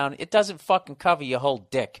way down, it doesn't fucking cover your whole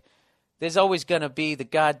dick. There's always going to be the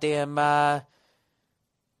goddamn,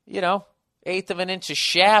 you know, 1/8 of an inch of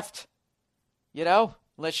shaft, you know,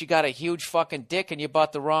 unless you got a huge fucking dick and you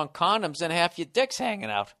bought the wrong condoms and half your dick's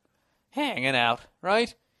hanging out,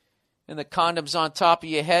 right? And the condom's on top of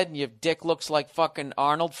your head and your dick looks like fucking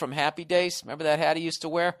Arnold from Happy Days. Remember that hat he used to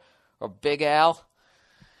wear? Or Big Al?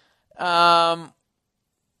 I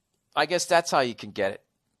guess that's how you can get it.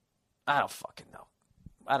 I don't fucking know.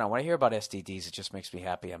 I don't know. When I hear about STDs, it just makes me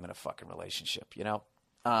happy I'm in a fucking relationship, you know?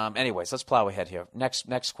 Anyways, let's plow ahead here.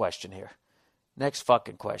 Next question here. Next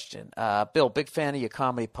fucking question. Bill, big fan of your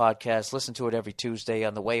comedy podcast. Listen to it every Tuesday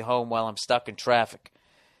on the way home while I'm stuck in traffic.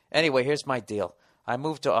 Anyway, here's my deal. I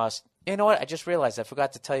moved to Austin. You know what? I just realized I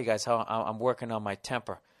forgot to tell you guys how I'm working on my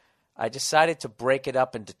temper. I decided to break it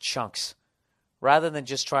up into chunks. Rather than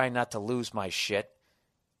just trying not to lose my shit,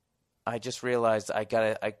 I just realized I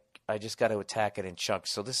just got to attack it in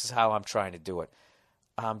chunks. So this is how I'm trying to do it.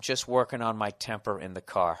 I'm just working on my temper in the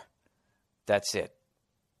car. That's it.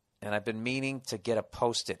 And I've been meaning to get a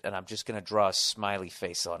Post-it, and I'm just going to draw a smiley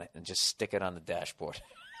face on it and just stick it on the dashboard.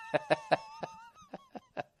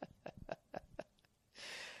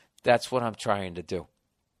 That's what I'm trying to do.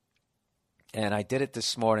 And I did it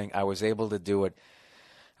this morning. I was able to do it.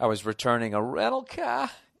 I was returning a rental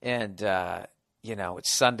car, and, you know,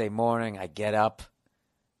 it's Sunday morning. I get up.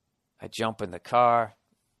 I jump in the car.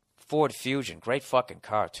 Ford Fusion. Great fucking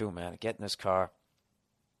car, too, man. I get in this car,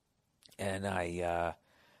 and there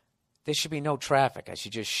should be no traffic. I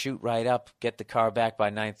should just shoot right up, get the car back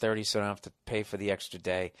by 9:30 so I don't have to pay for the extra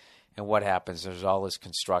day. And what happens? There's all this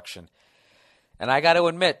construction. And I got to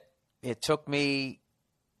admit, it took me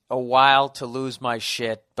a while to lose my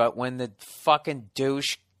shit, but when the fucking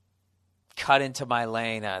douche cut into my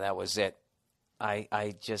lane, that was it.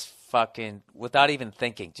 I just fucking, without even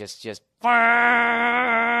thinking, just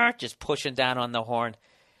pushing down on the horn.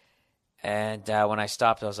 And when I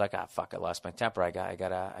stopped, I was like, fuck, I lost my temper. I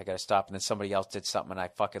gotta stop. And then somebody else did something, and I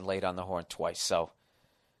fucking laid on the horn twice. So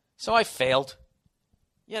I failed.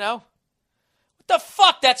 You know? What the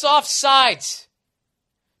fuck? That's offsides.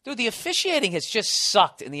 Dude, the officiating has just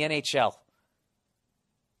sucked in the NHL.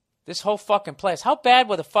 This whole fucking place. How bad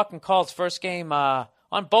were the fucking calls first game on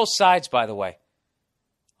both sides, by the way?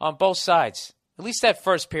 On both sides. At least that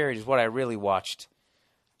first period is what I really watched.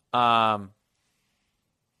 Of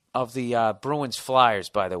the Bruins Flyers,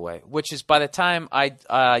 by the way, which is by the time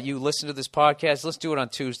you listen to this podcast, let's do it on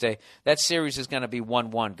Tuesday. That series is going to be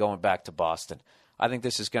 1-1 going back to Boston. I think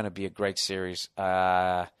this is going to be a great series.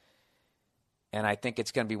 And I think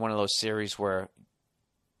it's going to be one of those series where,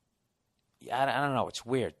 I don't know, it's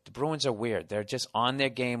weird. The Bruins are weird. They're just on their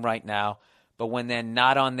game right now, but when they're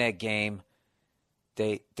not on their game,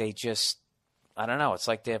 they just, I don't know, it's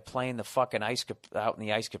like they're playing the fucking out in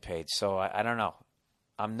the ice capade. So I don't know.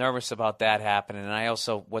 I'm nervous about that happening, and I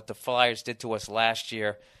also, what the Flyers did to us last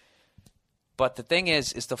year. But the thing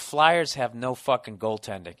is the Flyers have no fucking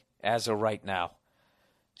goaltending as of right now.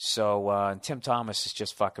 So, and Tim Thomas is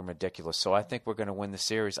just fucking ridiculous. So I think we're going to win the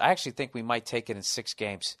series. I actually think we might take it in 6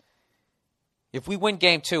 games. If we win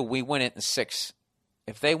game 2, we win it in 6.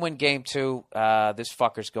 If they win game 2, this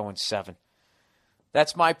fucker's going 7.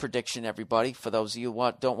 That's my prediction, everybody. For those of you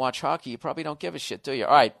who don't watch hockey, you probably don't give a shit, do you?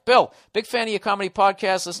 All right, Bill, big fan of your comedy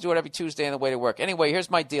podcast. Listen to it every Tuesday on the way to work. Anyway, here's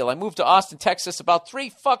my deal. I moved to Austin, Texas about 3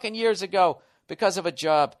 fucking years ago because of a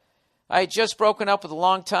job. I had just broken up with a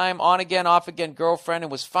long-time on-again, off-again girlfriend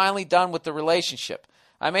and was finally done with the relationship.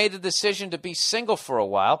 I made the decision to be single for a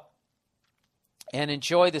while and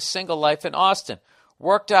enjoy the single life in Austin.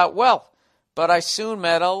 Worked out well, but I soon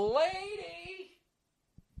met a lady.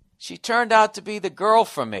 She turned out to be the girl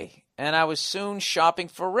for me, and I was soon shopping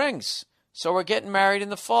for rings. So we're getting married in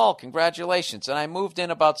the fall. Congratulations. And I moved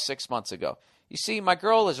in about 6 months ago. You see, my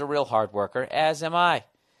girl is a real hard worker, as am I.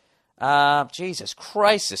 Jesus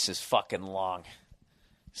Christ, this is fucking long.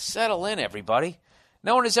 Settle in, everybody.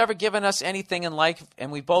 No one has ever given us anything in life,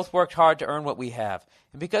 and we both worked hard to earn what we have.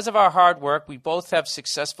 And because of our hard work, we both have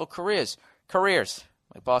successful careers.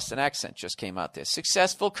 My Boston accent just came out there.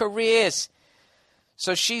 Successful careers.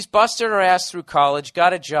 So she's busted her ass through college,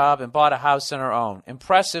 got a job, and bought a house on her own.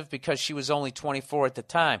 Impressive because she was only 24 at the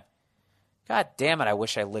time. God damn it, I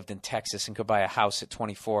wish I lived in Texas and could buy a house at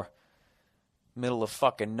 24. Middle of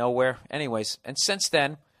fucking nowhere. Anyways, and since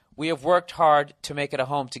then, we have worked hard to make it a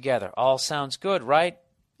home together. All sounds good, right?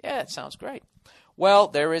 Yeah, it sounds great. Well,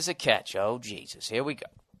 there is a catch. Oh, Jesus. Here we go.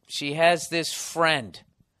 She has this friend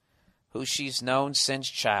who she's known since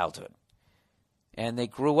childhood. And they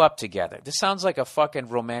grew up together. This sounds like a fucking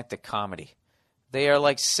romantic comedy. They are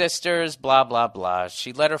like sisters, blah, blah, blah.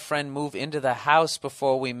 She let her friend move into the house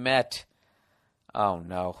before we met. Oh,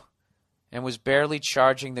 no. And was barely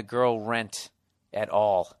charging the girl rent at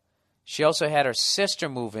all. She also had her sister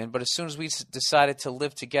move in, but as soon as we decided to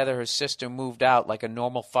live together, her sister moved out like a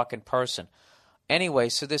normal fucking person. Anyway,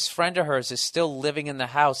 so this friend of hers is still living in the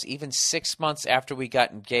house even 6 months after we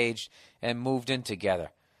got engaged and moved in together.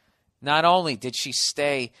 Not only did she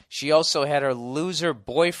stay, she also had her loser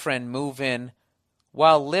boyfriend move in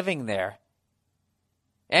while living there.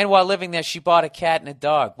 And while living there, she bought a cat and a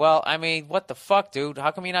dog. Well, I mean, what the fuck, dude? How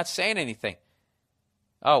come you're not saying anything?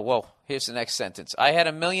 Oh, whoa. Here's the next sentence. I had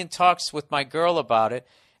a million talks with my girl about it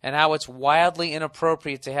and how it's wildly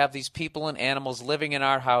inappropriate to have these people and animals living in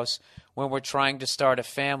our house when we're trying to start a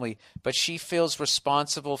family. But she feels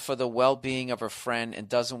responsible for the well-being of her friend and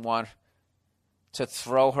doesn't want to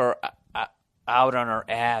throw her out on her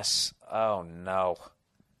ass. Oh, no.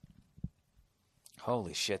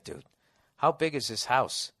 Holy shit, dude. How big is this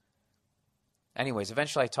house? Anyways,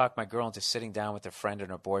 eventually I talked my girl into sitting down with her friend and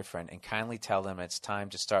her boyfriend and kindly tell them it's time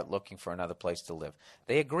to start looking for another place to live.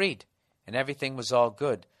 They agreed, and everything was all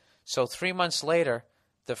good. So 3 months later,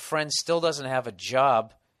 the friend still doesn't have a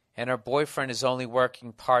job, and her boyfriend is only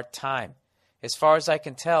working part-time. As far as I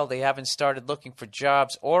can tell, they haven't started looking for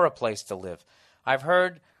jobs or a place to live. I've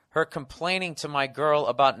heard her complaining to my girl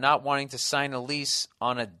about not wanting to sign a lease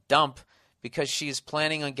on a dump because she is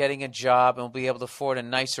planning on getting a job and will be able to afford a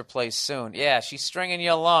nicer place soon. Yeah, she's stringing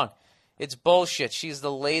you along. It's bullshit. She's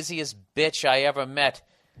the laziest bitch I ever met.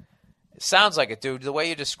 It sounds like it, dude. The way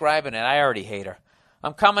you're describing it, I already hate her.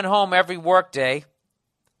 I'm coming home every work day,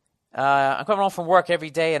 I'm coming home from work every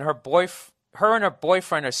day, and her and her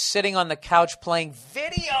boyfriend are sitting on the couch playing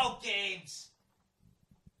video games.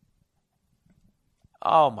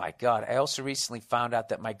 Oh, my God. I also recently found out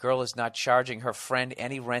that my girl is not charging her friend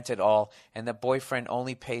any rent at all, and the boyfriend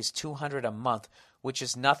only pays $200 a month, which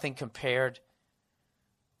is nothing compared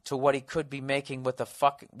to what he could be making with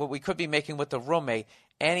what we could be making with the roommate,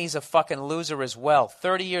 and he's a fucking loser as well.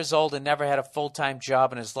 30 years old and never had a full-time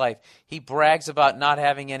job in his life. He brags about not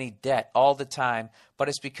having any debt all the time, but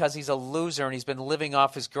it's because he's a loser and he's been living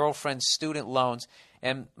off his girlfriend's student loans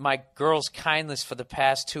and my girl's kindness for the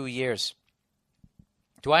past 2 years.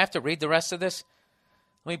 Do I have to read the rest of this?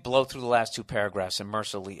 Let me blow through the last 2 paragraphs and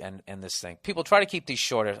mercilessly end this thing. People, try to keep these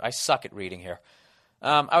shorter. I suck at reading here.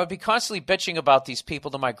 I would be constantly bitching about these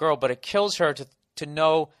people to my girl, but it kills her to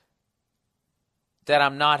know that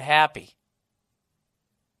I'm not happy.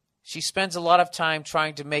 She spends a lot of time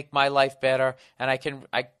trying to make my life better, and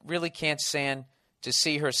I really can't stand to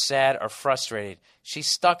see her sad or frustrated. She's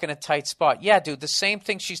stuck in a tight spot. Yeah, dude, the same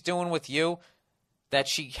thing she's doing with you, that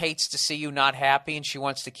she hates to see you not happy and she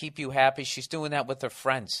wants to keep you happy, she's doing that with her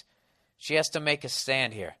friends. She has to make a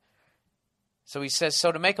stand here. So he says, so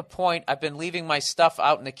to make a point, I've been leaving my stuff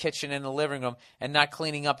out in the kitchen and the living room and not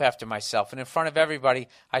cleaning up after myself. And in front of everybody,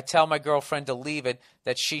 I tell my girlfriend to leave it,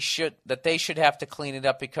 that they should have to clean it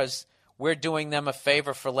up because we're doing them a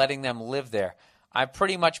favor for letting them live there. I've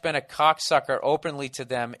pretty much been a cocksucker openly to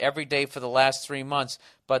them every day for the last 3 months,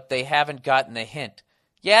 but they haven't gotten the hint.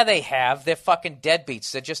 Yeah, they have. They're fucking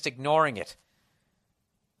deadbeats. They're just ignoring it.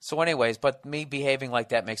 So anyways, but me behaving like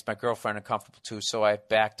that makes my girlfriend uncomfortable too, so I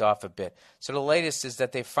backed off a bit. So the latest is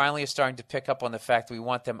that they finally are starting to pick up on the fact that we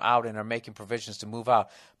want them out and are making provisions to move out.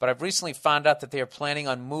 But I've recently found out that they are planning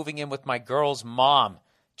on moving in with my girl's mom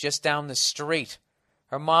just down the street.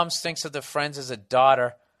 Her mom thinks of the friends as a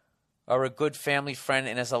daughter or a good family friend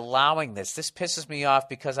and is allowing this. This pisses me off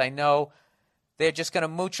because I know they're just going to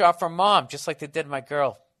mooch off her mom just like they did my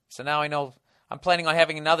girl. So now I know I'm planning on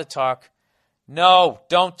having another talk. No,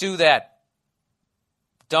 don't do that.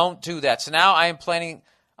 Don't do that. So now I am planning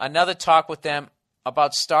another talk with them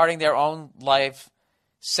about starting their own life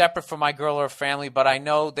separate from my girl or her family, but I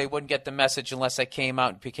know they wouldn't get the message unless I came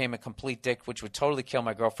out and became a complete dick, which would totally kill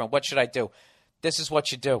my girlfriend. What should I do? This is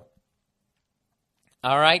what you do.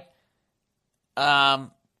 All right?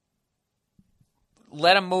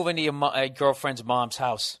 Let them move into your girlfriend's mom's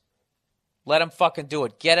house. Let them fucking do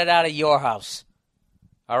it. Get it out of your house.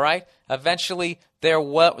 All right? Eventually, they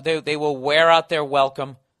will wear out their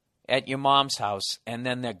welcome at your mom's house, and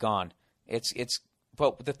then they're gone.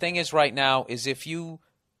 But the thing is right now is if you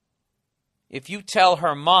tell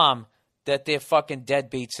her mom that they're fucking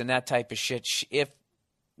deadbeats and that type of shit, if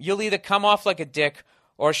you'll either come off like a dick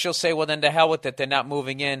or she'll say, well, then to hell with it, they're not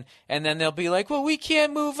moving in. And then they'll be like, well, we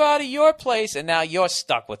can't move out of your place. And now you're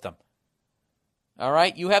stuck with them. All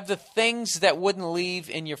right? You have the things that wouldn't leave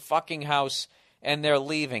in your fucking house, and they're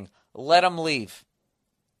leaving. Let them leave.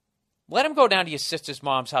 Let them go down to your sister's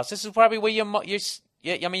mom's house. This is probably where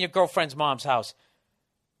your girlfriend's mom's house.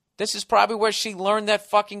 This is probably where she learned that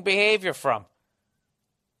fucking behavior from.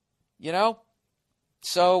 You know?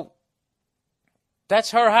 So,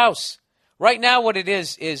 that's her house. Right now what it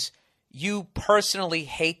is you personally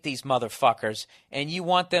hate these motherfuckers and you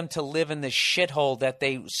want them to live in the shithole that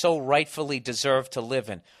they so rightfully deserve to live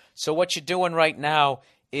in. So what you're doing right now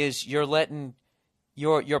is you're letting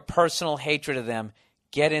your personal hatred of them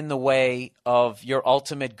get in the way of your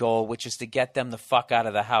ultimate goal, which is to get them the fuck out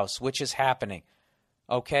of the house, which is happening.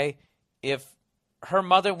 Okay? If her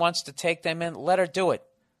mother wants to take them in, let her do it.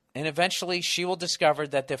 And eventually she will discover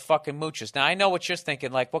that they're fucking moochers. Now, I know what you're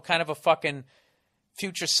thinking, like, what kind of a fucking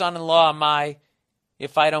future son-in-law am I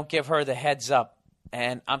if I don't give her the heads up?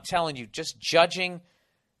 And I'm telling you, just judging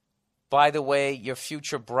by the way your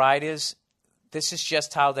future bride is, this is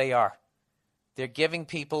just how they are. They're giving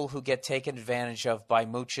people who get taken advantage of by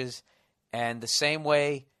mooches. And the same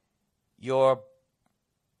way your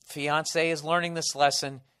fiancé is learning this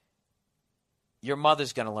lesson, your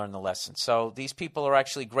mother's going to learn the lesson. So these people are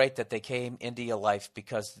actually great that they came into your life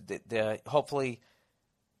because hopefully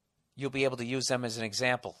you'll be able to use them as an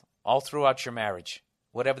example all throughout your marriage.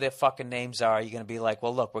 Whatever their fucking names are, you're going to be like,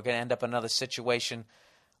 well, look, we're going to end up in another situation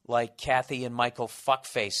like Kathy and Michael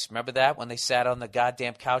Fuckface. Remember that when they sat on the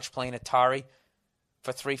goddamn couch playing Atari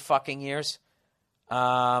for 3 fucking years?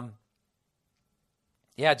 Yeah,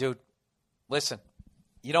 dude. Listen.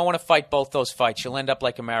 You don't want to fight both those fights. You'll end up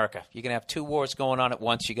like America. You're going to have 2 wars going on at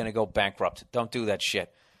once. You're going to go bankrupt. Don't do that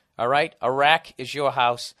shit. All right? Iraq is your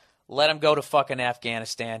house. Let them go to fucking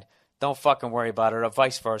Afghanistan. Don't fucking worry about it. Or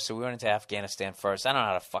vice versa. We went into Afghanistan first. I don't know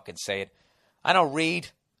how to fucking say it. I don't read.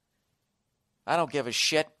 I don't give a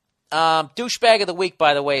shit. Douchebag of the week,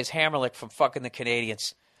 by the way, is Hammerlick from fucking the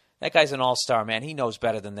Canadians. That guy's an all-star, man. He knows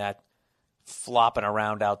better than that. Flopping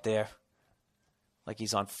around out there. Like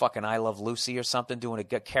he's on fucking I Love Lucy or something, doing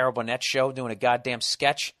a Carol Burnett show, doing a goddamn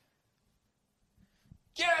sketch.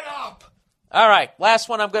 Get up! All right, last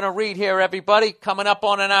one I'm going to read here, everybody. Coming up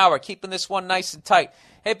on an hour, keeping this one nice and tight.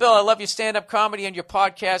 Hey, Bill, I love your stand-up comedy and your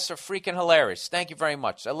podcasts are freaking hilarious. Thank you very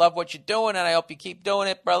much. I love what you're doing, and I hope you keep doing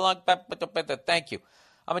it. Thank you.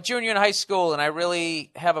 I'm a junior in high school, and I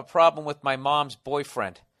really have a problem with my mom's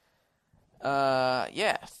boyfriend.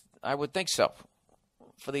 Yeah, I would think so,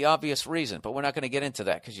 for the obvious reason, but we're not going to get into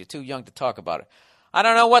that because you're too young to talk about it. I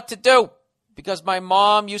don't know what to do because my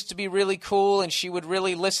mom used to be really cool, and she would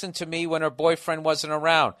really listen to me when her boyfriend wasn't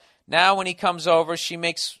around. Now when he comes over, she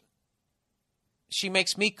makes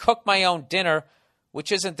me cook my own dinner,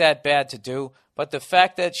 which isn't that bad to do, but the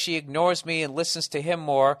fact that she ignores me and listens to him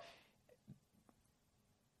more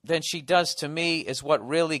than she does to me is what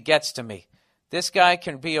really gets to me. This guy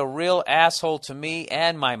can be a real asshole to me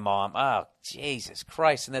and my mom. Oh, Jesus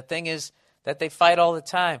Christ. And the thing is that they fight all the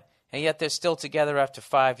time, and yet they're still together after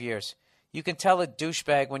 5 years. You can tell a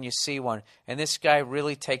douchebag when you see one, and this guy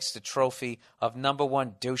really takes the trophy of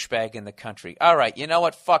 #1 douchebag in the country. All right, you know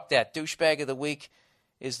what? Fuck that. Douchebag of the week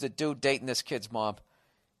is the dude dating this kid's mom.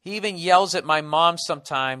 He even yells at my mom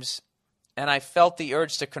sometimes, and I felt the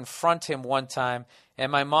urge to confront him one time, and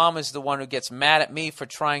my mom is the one who gets mad at me for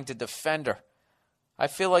trying to defend her. I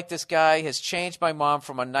feel like this guy has changed my mom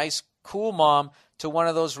from a nice, cool mom to one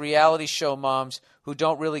of those reality show moms who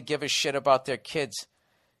don't really give a shit about their kids.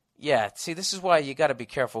 Yeah, see, this is why you got to be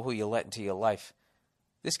careful who you let into your life.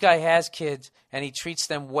 This guy has kids, and he treats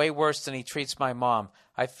them way worse than he treats my mom.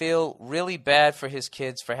 I feel really bad for his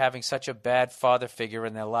kids for having such a bad father figure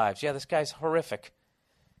in their lives. Yeah, this guy's horrific.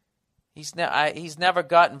 He's never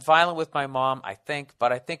gotten violent with my mom, I think,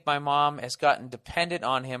 but I think my mom has gotten dependent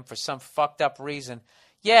on him for some fucked up reason.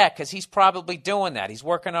 Yeah, because he's probably doing that. He's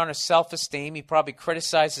working on her self-esteem. He probably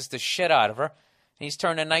criticizes the shit out of her. And he's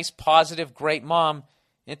turned a nice, positive, great mom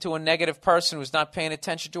into a negative person who's not paying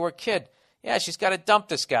attention to her kid. Yeah, she's got to dump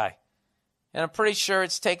this guy. And I'm pretty sure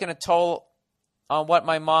it's taken a toll on what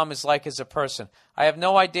my mom is like as a person. I have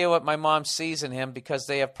no idea what my mom sees in him because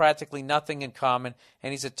they have practically nothing in common,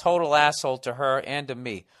 and he's a total asshole to her and to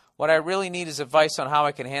me. What I really need is advice on how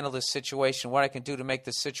I can handle this situation, what I can do to make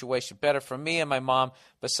this situation better for me and my mom,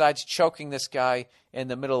 besides choking this guy in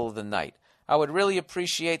the middle of the night. I would really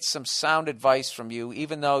appreciate some sound advice from you,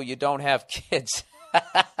 even though you don't have kids.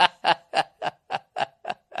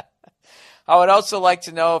 I would also like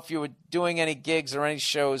to know if you were doing any gigs or any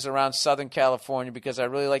shows around Southern California because I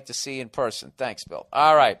really like to see you in person. Thanks, Bill.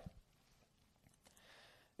 All right.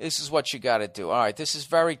 This is what you got to do. All right, this is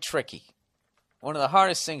very tricky. One of the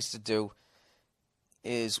hardest things to do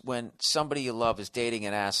is when somebody you love is dating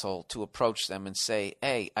an asshole to approach them and say,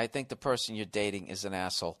 hey, I think the person you're dating is an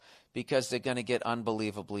asshole, because they're going to get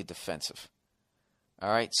unbelievably defensive. All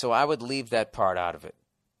right, so I would leave that part out of it.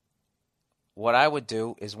 What I would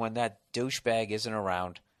do is when that douchebag isn't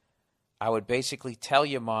around, I would basically tell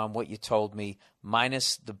your mom what you told me,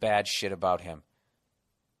 minus the bad shit about him.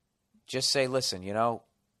 Just say, listen,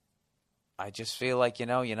 I just feel like, you're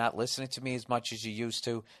not listening to me as much as you used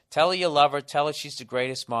to. Tell her you love her. Tell her she's the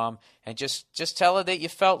greatest mom. And just tell her that you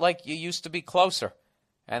felt like you used to be closer.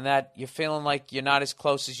 And that you're feeling like you're not as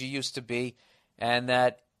close as you used to be. And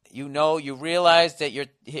that, you realize that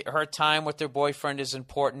her time with her boyfriend is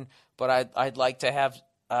important. But I'd like to have,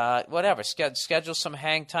 schedule some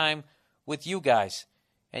hang time with you guys.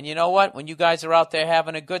 And you know what? When you guys are out there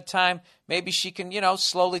having a good time, maybe she can,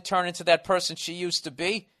 slowly turn into that person she used to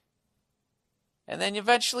be. And then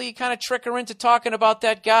eventually you kind of trick her into talking about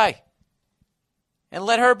that guy. And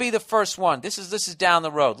let her be the first one. This is down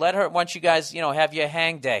the road. Let her, once you guys, have your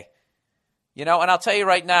hang day. And I'll tell you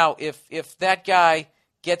right now, if that guy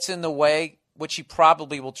gets in the way, which he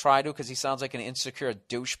probably will try to because he sounds like an insecure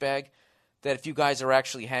douchebag, that if you guys are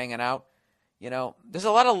actually hanging out, there's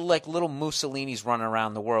a lot of like little Mussolinis running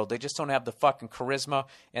around the world. They just don't have the fucking charisma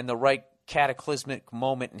and the right cataclysmic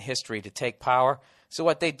moment in history to take power. So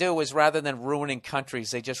what they do is rather than ruining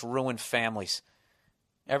countries, they just ruin families.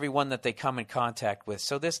 Everyone that they come in contact with.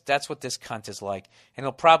 So that's what this cunt is like. And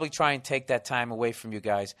he'll probably try and take that time away from you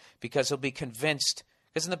guys because he'll be convinced.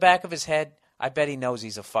 Because in the back of his head, I bet he knows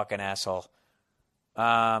he's a fucking asshole.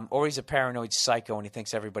 Or he's a paranoid psycho and he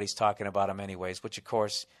thinks everybody's talking about him anyways, which, of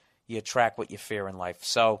course, you attract what you fear in life.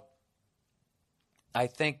 So I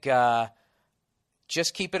think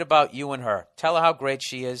just keep it about you and her. Tell her how great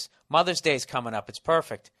she is. Mother's Day's coming up. It's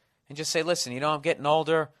perfect. And just say, listen, I'm getting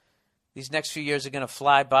older. These next few years are going to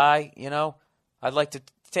fly by, I'd like to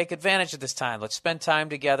take advantage of this time. Let's spend time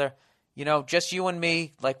together. You know, just you and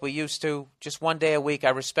me like we used to. Just one day a week. I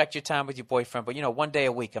respect your time with your boyfriend, but, you know, one day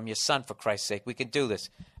a week. I'm your son, for Christ's sake. We can do this.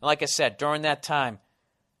 And like I said, during that time,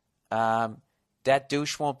 that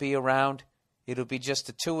douche won't be around. It'll be just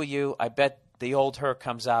the two of you. I bet the old her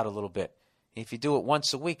comes out a little bit. If you do it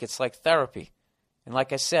once a week, it's like therapy. And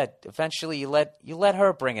like I said, eventually you let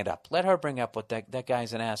her bring it up. Let her bring up what that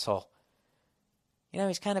guy's an asshole. You know,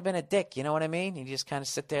 he's kind of been a dick, you know what I mean? You just kind of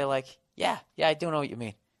sit there like, yeah, I do know what you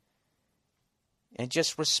mean. And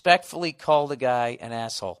just respectfully call the guy an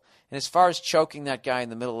asshole. And as far as choking that guy in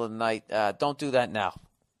the middle of the night, don't do that now.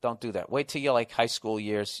 Don't do that. Wait till you're like high school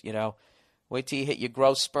years, you know. Wait till you hit your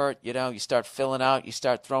growth spurt, you know. You start filling out. You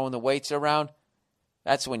start throwing the weights around.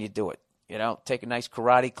 That's when you do it, you know. Take a nice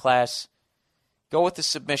karate class. Go with the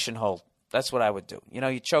submission hold. That's what I would do. You know,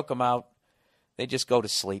 you choke them out. They just go to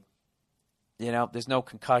sleep. You know, there's no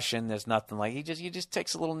concussion. There's nothing like he just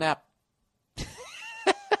takes a little nap.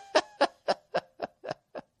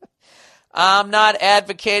 I'm not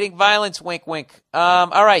advocating violence. Wink, wink.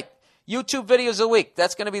 All right. YouTube videos of the week.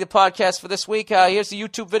 That's going to be the podcast for this week. Here's the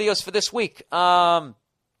YouTube videos for this week. I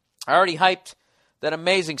already hyped that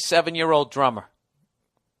amazing 7-year-old drummer.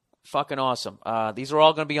 Fucking awesome. These are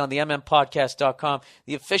all going to be on the mmpodcast.com,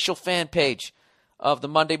 the official fan page of the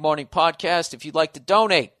Monday Morning Podcast. If you'd like to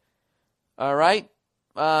donate, all right,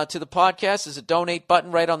 to the podcast, there's a donate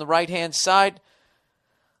button right on the right-hand side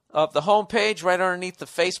of the homepage, right underneath the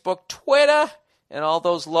Facebook, Twitter, and all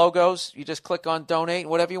those logos. You just click on donate,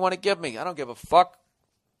 whatever you want to give me. I don't give a fuck.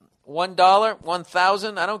 $1,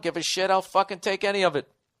 $1,000, I don't give a shit. I'll fucking take any of it.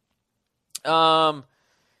 And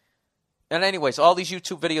anyways, all these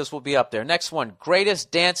YouTube videos will be up there. Next one,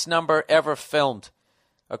 greatest dance number ever filmed,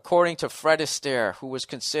 according to Fred Astaire, who was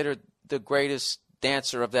considered the greatest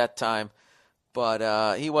dancer of that time.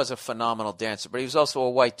 But he was a phenomenal dancer. But he was also a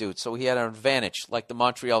white dude, so he had an advantage, like the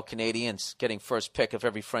Montreal Canadiens getting first pick of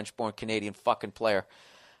every French-born Canadian fucking player.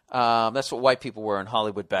 That's what white people were in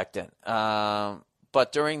Hollywood back then.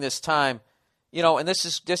 But during this time, you know, and I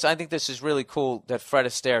think this is really cool that Fred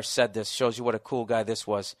Astaire said this. Shows you what a cool guy this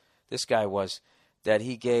guy was, that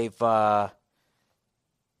he gave a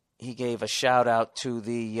shout out to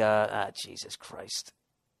the Jesus Christ.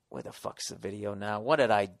 Where the fuck's the video now? What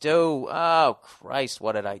did I do? Oh, Christ,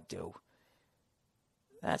 what did I do?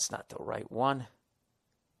 That's not the right one.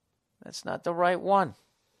 That's not the right one.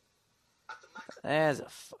 There's a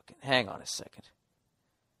fucking... Hang on a second.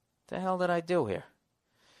 What the hell did I do here?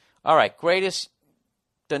 All right, greatest...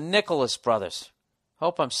 The Nicholas Brothers.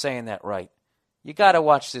 Hope I'm saying that right. You got to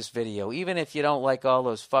watch this video, even if you don't like all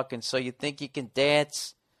those fucking... So you think you can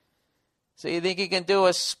dance... So you think you can do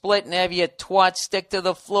a split and have your twat stick to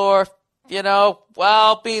the floor? You know, well,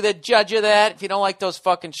 I'll be the judge of that. If you don't like those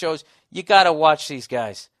fucking shows, you got to watch these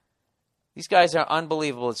guys. These guys are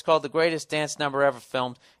unbelievable. It's called The Greatest Dance Number Ever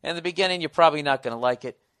Filmed. In the beginning, you're probably not going to like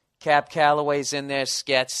it. Cab Calloway's in there,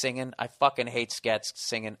 scat singing. I fucking hate scat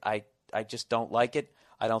singing. I just don't like it.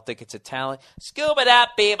 I don't think it's a talent.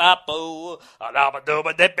 Scuba-da-bee-ba-boo,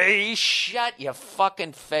 a-da-ba-doo-ba-da-bee. Shut your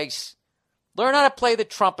fucking face. Learn how to play the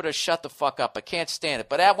trumpet or shut the fuck up. I can't stand it.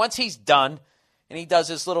 But once he's done and he does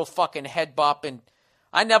his little fucking head bop, and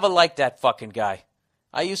I never liked that fucking guy.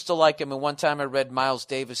 I used to like him, and one time I read Miles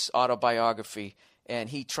Davis' autobiography, and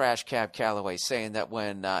he trashed Cab Calloway, saying that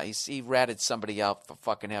when he ratted somebody out for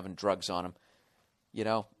fucking having drugs on him, you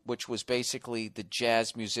know, which was basically the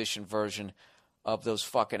jazz musician version of those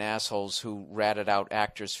fucking assholes who ratted out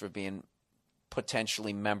actors for being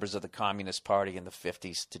potentially members of the Communist Party in the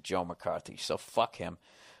 50s to Joe McCarthy. So fuck him.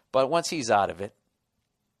 But once he's out of it,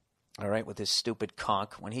 all right, with his stupid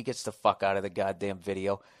conk, when he gets the fuck out of the goddamn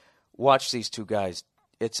video, watch these two guys.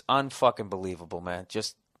 It's unfucking believable, man.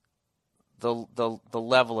 Just the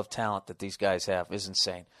level of talent that these guys have is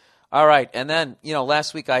insane. All right, and then, you know,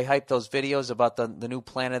 last week I hyped those videos about the new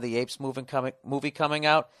Planet of the Apes movie coming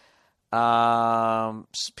out.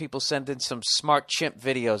 People send in some smart chimp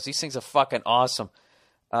videos. These things are fucking awesome.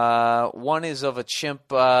 One is of a chimp.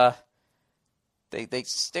 They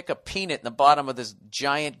stick a peanut in the bottom of this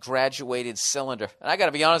giant graduated cylinder. And I got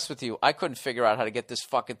to be honest with you, I couldn't figure out how to get this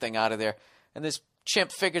fucking thing out of there. And this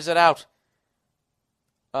chimp figures it out.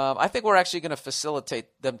 I think we're actually going to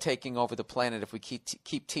facilitate them taking over the planet if we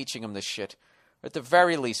keep teaching them this shit. Or at the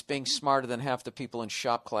very least, being smarter than half the people in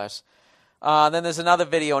shop class. Then there's another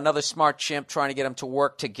video, another smart chimp trying to get them to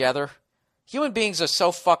work together. Human beings are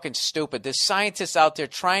so fucking stupid. There's scientists out there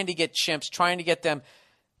trying to get chimps, trying to get them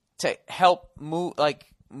to help move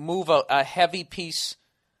a heavy piece,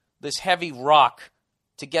 this heavy rock,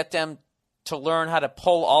 to get them to learn how to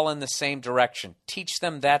pull all in the same direction. Teach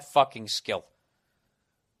them that fucking skill.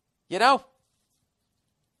 You know?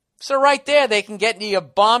 So right there, they can get into your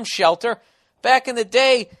bomb shelter. Back in the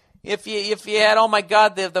day, if you had, oh my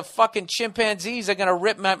God, the fucking chimpanzees are going to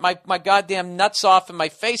rip my goddamn nuts off and my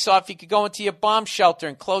face off, you could go into your bomb shelter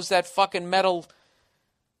and close that fucking metal.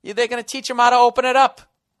 They're going to teach them how to open it up.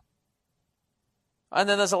 And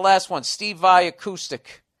then there's the last one, Steve Vai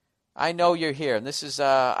Acoustic. I know you're here. And this is,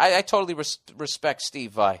 I totally respect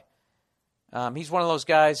Steve Vai. He's one of those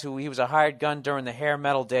guys he was a hired gun during the hair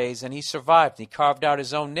metal days, and he survived. He carved out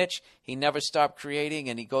his own niche. He never stopped creating,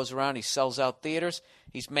 and he goes around, he sells out theaters.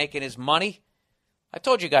 He's making his money. I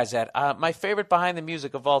told you guys that. My favorite behind the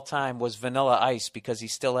music of all time was Vanilla Ice because he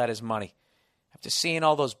still had his money. After seeing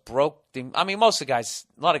all those broke, I mean, most of the guys,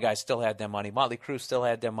 a lot of guys still had their money. Motley Crue still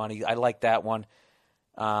had their money. I like that one.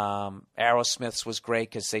 Aerosmith's was great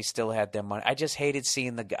because they still had their money. I just hated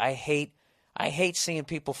seeing I hate seeing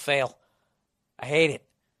people fail. I hate it.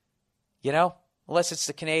 You know? Unless it's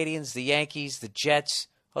the Canadians, the Yankees, the Jets,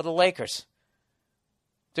 or the Lakers.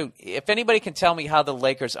 Dude, if anybody can tell me how the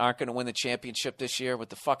Lakers aren't going to win the championship this year with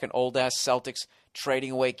the fucking old-ass Celtics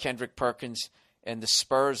trading away Kendrick Perkins and the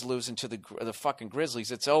Spurs losing to the fucking Grizzlies,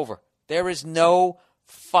 it's over. There is no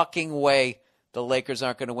fucking way the Lakers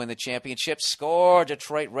aren't going to win the championship. Score,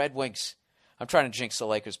 Detroit Red Wings. I'm trying to jinx the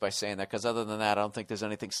Lakers by saying that because other than that, I don't think there's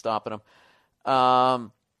anything stopping them.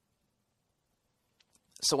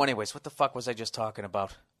 So anyways, what the fuck was I just talking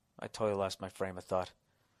about? I totally lost my frame of thought.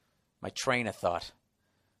 My train of thought.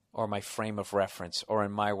 Or my frame of reference. Or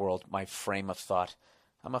in my world, my frame of thought.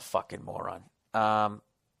 I'm a fucking moron. What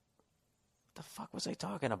the fuck was I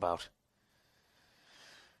talking about?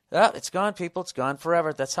 It's gone, people. It's gone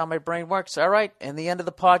forever. That's how my brain works. All right, and the end of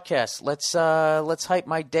the podcast. Let's hype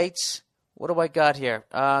my dates. What do I got here?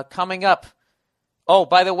 Coming up. Oh,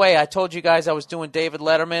 by the way, I told you guys I was doing David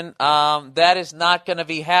Letterman. That is not going to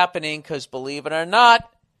be happening because, believe it or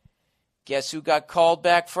not, guess who got called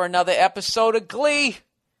back for another episode of Glee?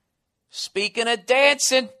 Speaking of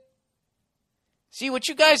dancing. See, what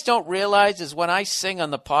you guys don't realize is when I sing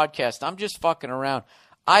on the podcast, I'm just fucking around.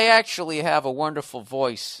 I actually have a wonderful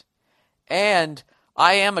voice, and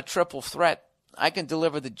I am a triple threat. I can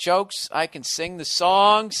deliver the jokes, I can sing the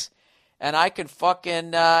songs, and I can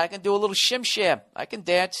fucking, I can do a little shim-sham. I can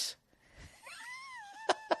dance.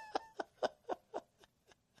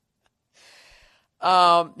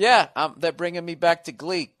 They're bringing me back to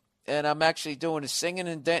Glee. And I'm actually doing a singing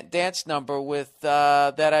and dance number with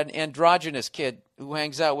that androgynous kid who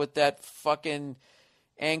hangs out with that fucking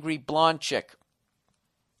angry blonde chick.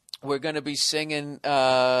 We're going to be singing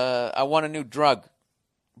I Want a New Drug,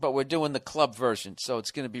 but we're doing the club version, so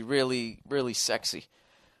it's going to be really, really sexy.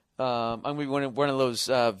 I'm going to be wearing one of those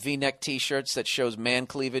V-neck T-shirts that shows man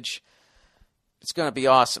cleavage. It's going to be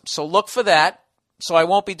awesome. So look for that. So I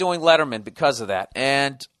won't be doing Letterman because of that.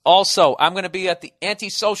 And also, I'm going to be at the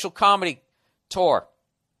Antisocial Comedy Tour,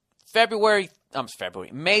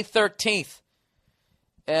 May 13th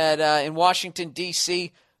in Washington,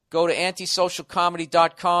 D.C. Go to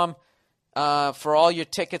antisocialcomedy.com for all your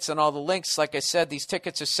tickets and all the links. Like I said, these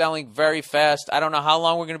tickets are selling very fast. I don't know how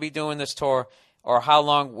long we're going to be doing this tour or how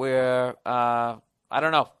long I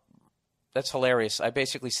don't know. That's hilarious. I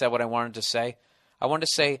basically said what I wanted to say. I wanted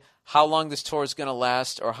to say how long this tour is going to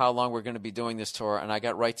last or how long we're going to be doing this tour, and I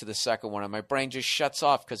got right to the second one, and my brain just shuts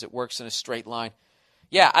off because it works in a straight line.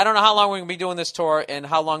 Yeah, I don't know how long we're going to be doing this tour and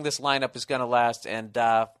how long this lineup is going to last, and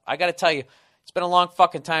I got to tell you, it's been a long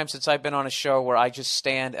fucking time since I've been on a show where I just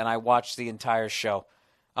stand and I watch the entire show.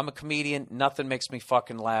 I'm a comedian. Nothing makes me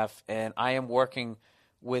fucking laugh, and I am working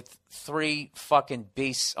with 3 fucking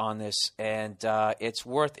beasts on this, and it's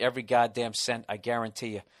worth every goddamn cent, I guarantee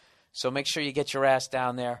you. So make sure you get your ass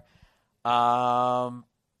down there. And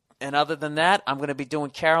other than that, I'm going to be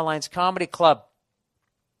doing Caroline's Comedy Club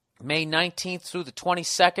May 19th through the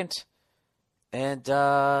 22nd. And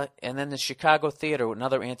then the Chicago Theater,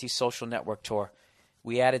 another Antisocial Network tour.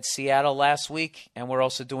 We added Seattle last week, and we're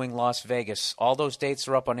also doing Las Vegas. All those dates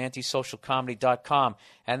are up on antisocialcomedy.com.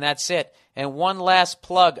 And that's it. And one last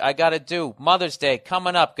plug I got to do. Mother's Day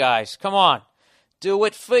coming up, guys. Come on. Do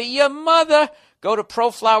it for your mother. Go to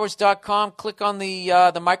proflowers.com, click on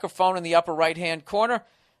the microphone in the upper right-hand corner.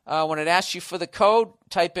 When it asks you for the code,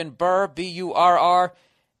 type in Burr, B-U-R-R,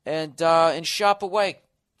 and shop away.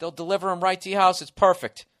 They'll deliver them right to your house. It's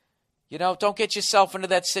perfect. You know, don't get yourself into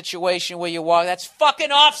that situation where you walk. That's fucking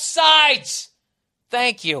offsides.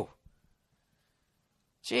 Thank you.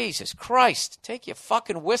 Jesus Christ. Take your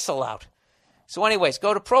fucking whistle out. So anyways,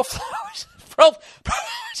 go to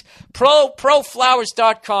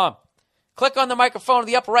proflowers.com. Click on the microphone in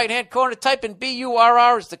the upper right-hand corner. Type in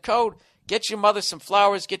B-U-R-R as the code. Get your mother some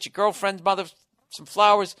flowers. Get your girlfriend's mother some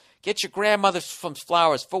flowers. Get your grandmother some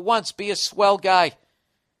flowers. For once, be a swell guy.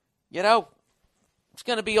 You know, it's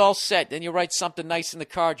going to be all set. Then you write something nice in the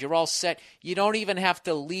card. You're all set. You don't even have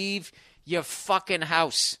to leave your fucking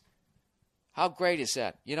house. How great is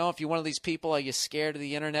that? You know, if you're one of these people, are you scared of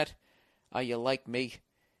the internet? Are you like me?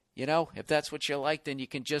 You know, if that's what you like, then you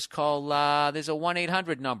can just call, there's a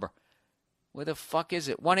 1-800 number. Where the fuck is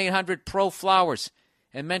it? 1-800-PRO-FLOWERS.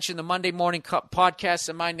 And mention the Monday Morning Podcast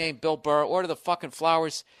and my name, Bill Burr. Order the fucking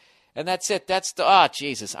flowers. And that's it. That's the,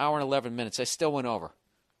 Jesus, hour and 11 minutes. I still went over.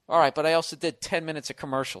 All right, but I also did 10 minutes of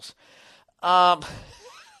commercials.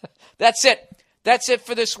 That's it. That's it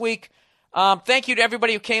for this week. Thank you to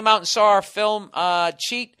everybody who came out and saw our film,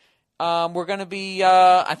 Cheat. We're going to be,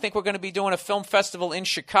 I think we're going to be doing a film festival in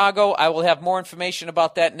Chicago. I will have more information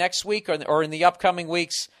about that next week or in the upcoming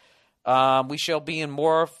weeks. We shall be in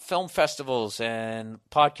more film festivals, and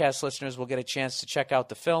podcast listeners will get a chance to check out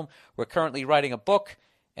the film. We're currently writing a book,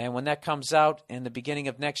 and when that comes out in the beginning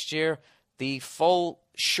of next year, the full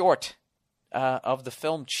short of the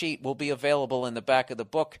film Cheat will be available in the back of the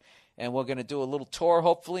book, and we're going to do a little tour,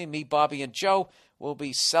 hopefully. Me, Bobby, and Joe will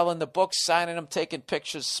be selling the books, signing them, taking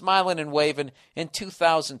pictures, smiling and waving in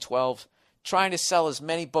 2012, trying to sell as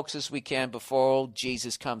many books as we can before old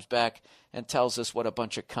Jesus comes back and tells us what a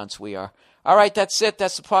bunch of cunts we are. All right, that's it.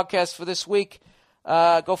 That's the podcast for this week.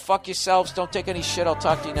 Go fuck yourselves. Don't take any shit. I'll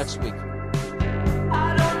talk to you next week.